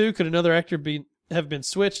 Number two, could another actor have been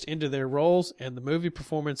switched into their roles and the movie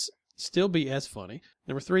performance still be as funny?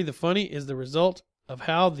 Number three, the funny is the result of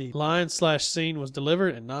how the line/scene was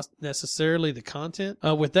delivered and not necessarily the content.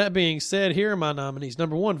 With that being said, here are my nominees.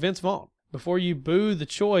 Number one, Vince Vaughn. Before you boo the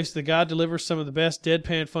choice, the guy delivers some of the best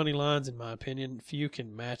deadpan funny lines, in my opinion. Few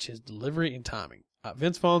can match his delivery and timing.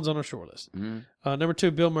 Vince Vaughn's on our short list. Number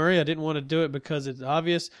two, Bill Murray. I didn't want to do it because it's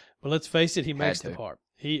obvious, but let's face it, he makes the part.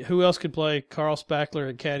 Who else could play Carl Spackler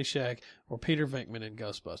in Caddyshack or Peter Venkman in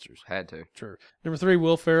Ghostbusters? Had to. True. Number three,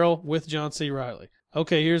 Will Ferrell with John C. Reilly.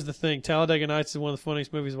 Okay, here's the thing. Talladega Nights is one of the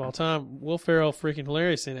funniest movies of all time. Will Ferrell freaking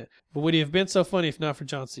hilarious in it. But would he have been so funny if not for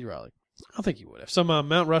John C. Reilly? I think he would have. So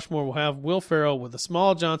Mount Rushmore will have Will Ferrell with a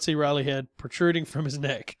small John C. Reilly head protruding from his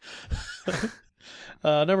neck.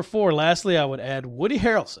 Number four, lastly, I would add Woody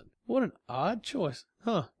Harrelson. What an odd choice.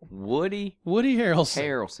 Huh. Woody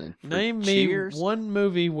Harrelson. for Name Cheers? me one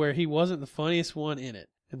movie where he wasn't the funniest one in it.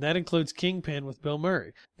 And that includes Kingpin with Bill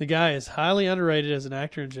Murray. The guy is highly underrated as an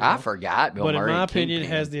actor in general. I forgot Bill but Murray. in my and opinion,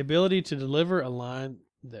 Kingpin. has the ability to deliver a line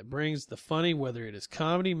that brings the funny, whether it is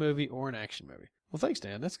comedy, movie, or an action movie. Well, thanks,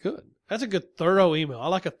 Dan. That's good. That's a good, thorough email. I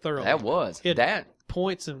like a thorough That email. was. It That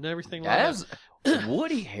points and everything like that. was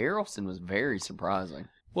Woody Harrelson was very surprising.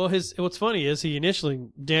 Well, what's funny is he initially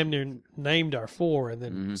damn near named our four and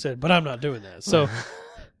then said, but I'm not doing that. So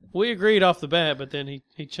we agreed off the bat, but then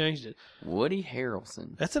he changed it. Woody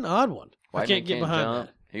Harrelson. That's an odd one. White I can't Man get behind Jump.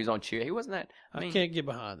 that. He was on Cheer. He wasn't that. I mean, can't get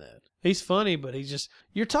behind that. He's funny, but he's just,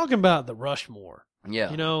 you're talking about the Rushmore. yeah.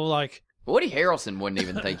 You know, like, Woody Harrelson wouldn't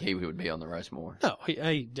even think he would be on the Rushmore. no,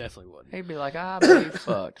 he definitely wouldn't. He'd be like, I be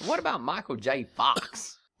fucked. What about Michael J.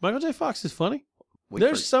 Fox? Michael J. Fox is funny. We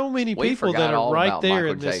There's so many we people forgot that all are right about there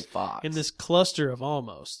Michael in J. this Fox. in this cluster of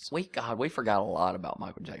almosts. We forgot a lot about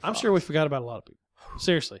Michael J. Fox. I'm sure we forgot about a lot of people.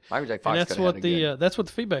 Seriously, Michael J. Fox. and that's could've what had a good- that's what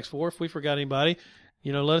the feedback's for. If we forgot anybody,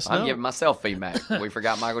 let us know. I'm giving myself feedback. We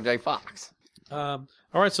forgot Michael J. Fox. All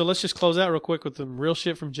right, so let's just close out real quick with some real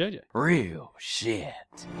shit from JJ. Real shit.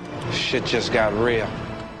 Shit just got real.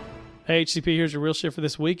 Hey, HCP, here's your real shit for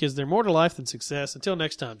this week. Is there more to life than success? Until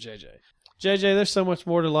next time, JJ. JJ, there's so much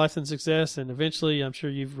more to life than success, and eventually I'm sure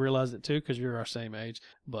you've realized it too because you're our same age.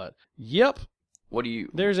 But, yep,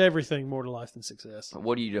 there's everything more to life than success.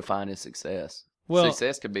 What do you define as success? Well,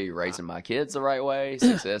 success could be raising my kids the right way.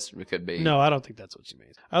 Success could be no, I don't think that's what she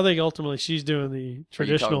means. I think ultimately she's doing the Are you talking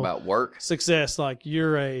traditional about work? success, like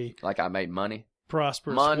you're a Like I made money.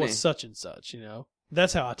 prosperous Money. with such and such,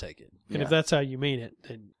 That's how I take it. And Yeah. if that's how you mean it,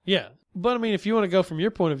 then yeah. But I mean, if you want to go from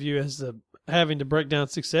your point of view as having to break down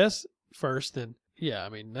success first, then yeah, I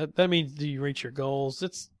mean, that means do you reach your goals?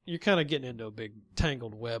 You're kind of getting into a big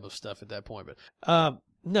tangled web of stuff at that point. But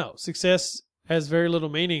no, success has very little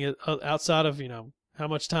meaning outside of, how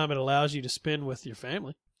much time it allows you to spend with your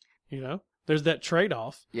family. There's that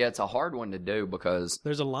trade-off. Yeah, it's a hard one to do because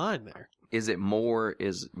There's a line there. is it more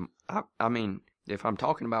I mean, if I'm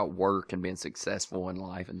talking about work and being successful in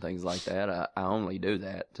life and things like that, I only do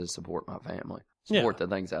that to support my family. Support the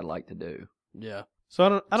things I'd like to do. Yeah. So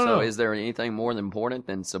I don't know. Is there anything more important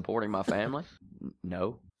than supporting my family?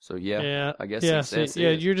 No. So yeah, I guess yeah. success See, yeah,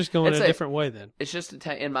 is. you're just going It's a different way then. It's just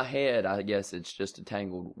in my head. I guess it's just a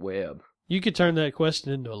tangled web. You could turn that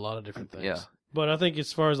question into a lot of different things. Yeah. But I think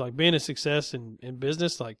as far as like being a success in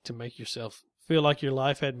business, like to make yourself feel like your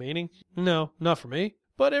life had meaning, no, not for me.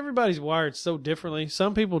 But everybody's wired so differently.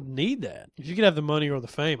 Some people need that. If you could have the money or the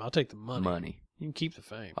fame, I'll take the money. You can keep the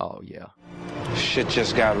fame. Oh yeah. Shit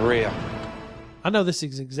just got real. I know this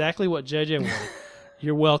is exactly what JJ wanted.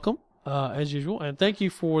 You're welcome, as usual, and thank you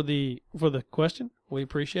for the question. We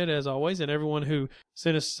appreciate it as always, and everyone who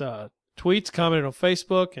sent us tweets, commented on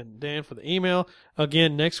Facebook, and Dan for the email.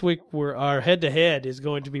 Again, next week our head-to-head is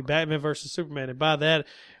going to be Batman versus Superman, and by that,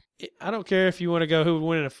 I don't care if you want to go who would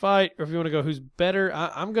win in a fight or if you want to go who's better.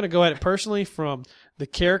 I'm going to go at it personally from the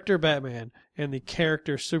character Batman and the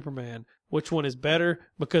character Superman. Which one is better?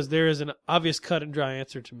 Because there is an obvious cut and dry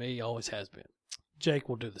answer to me. Always has been. Jake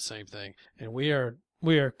will do the same thing, and we are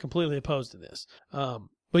completely opposed to this.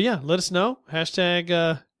 But yeah, let us know.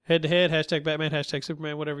 Hashtag head-to-head, hashtag Batman, hashtag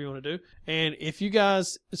Superman, whatever you want to do. And if you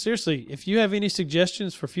guys, seriously, if you have any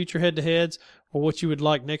suggestions for future head-to-heads or what you would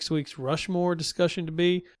like next week's Rushmore discussion to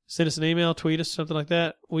be, send us an email, tweet us, something like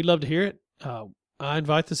that. We'd love to hear it. I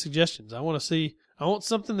invite the suggestions. I want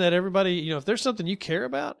something that everybody, if there's something you care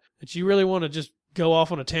about that you really want to just go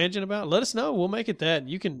off on a tangent about, let us know. We'll make it that.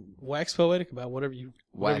 You can wax poetic about whatever you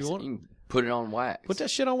want. You can put it on wax. Put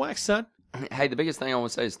that shit on wax, son. Hey, the biggest thing I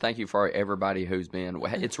want to say is thank you for everybody who's been.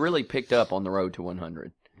 It's really picked up on the road to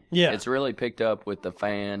 100. Yeah, it's really picked up with the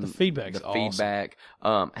feedback.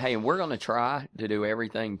 Hey, and we're going to try to do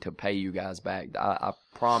everything to pay you guys back. I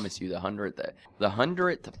promise you, the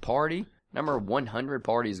 100th party, number 100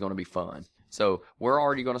 party is going to be fun. So we're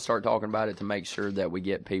already going to start talking about it to make sure that we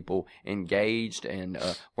get people engaged, and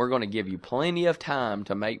we're going to give you plenty of time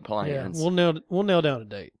to make plans. Yeah, we'll nail down a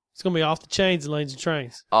date. It's going to be off the chains and lanes and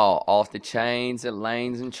trains. Oh, off the chains and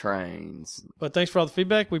lanes and trains. But thanks for all the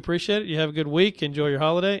feedback. We appreciate it. You have a good week. Enjoy your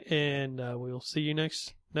holiday, and we'll see you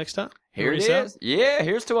next time. Here it is. Yeah,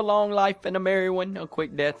 here's to a long life and a merry one, a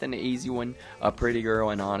quick death and an easy one, a pretty girl,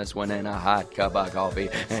 an honest one, and a hot cup of coffee.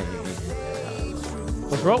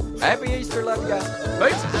 Let's roll. Happy Easter. Love you guys.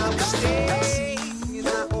 Peace.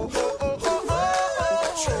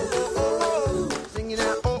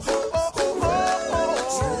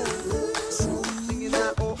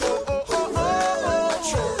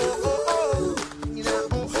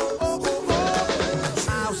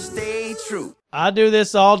 I do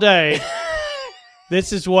this all day.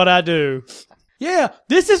 This is what I do. Yeah,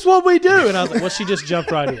 this is what we do. And I was like, well, she just jumped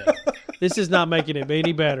right in. This is not making it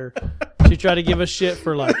any better. She tried to give us shit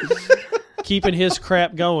for like keeping his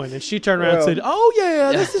crap going. And she turned around and said, oh,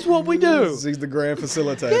 yeah, this is what we do. He's the grand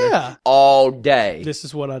facilitator. Yeah. All day. This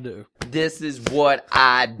is what I do. This is what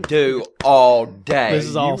I do all day. This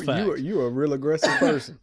is all fact. You are a real aggressive person.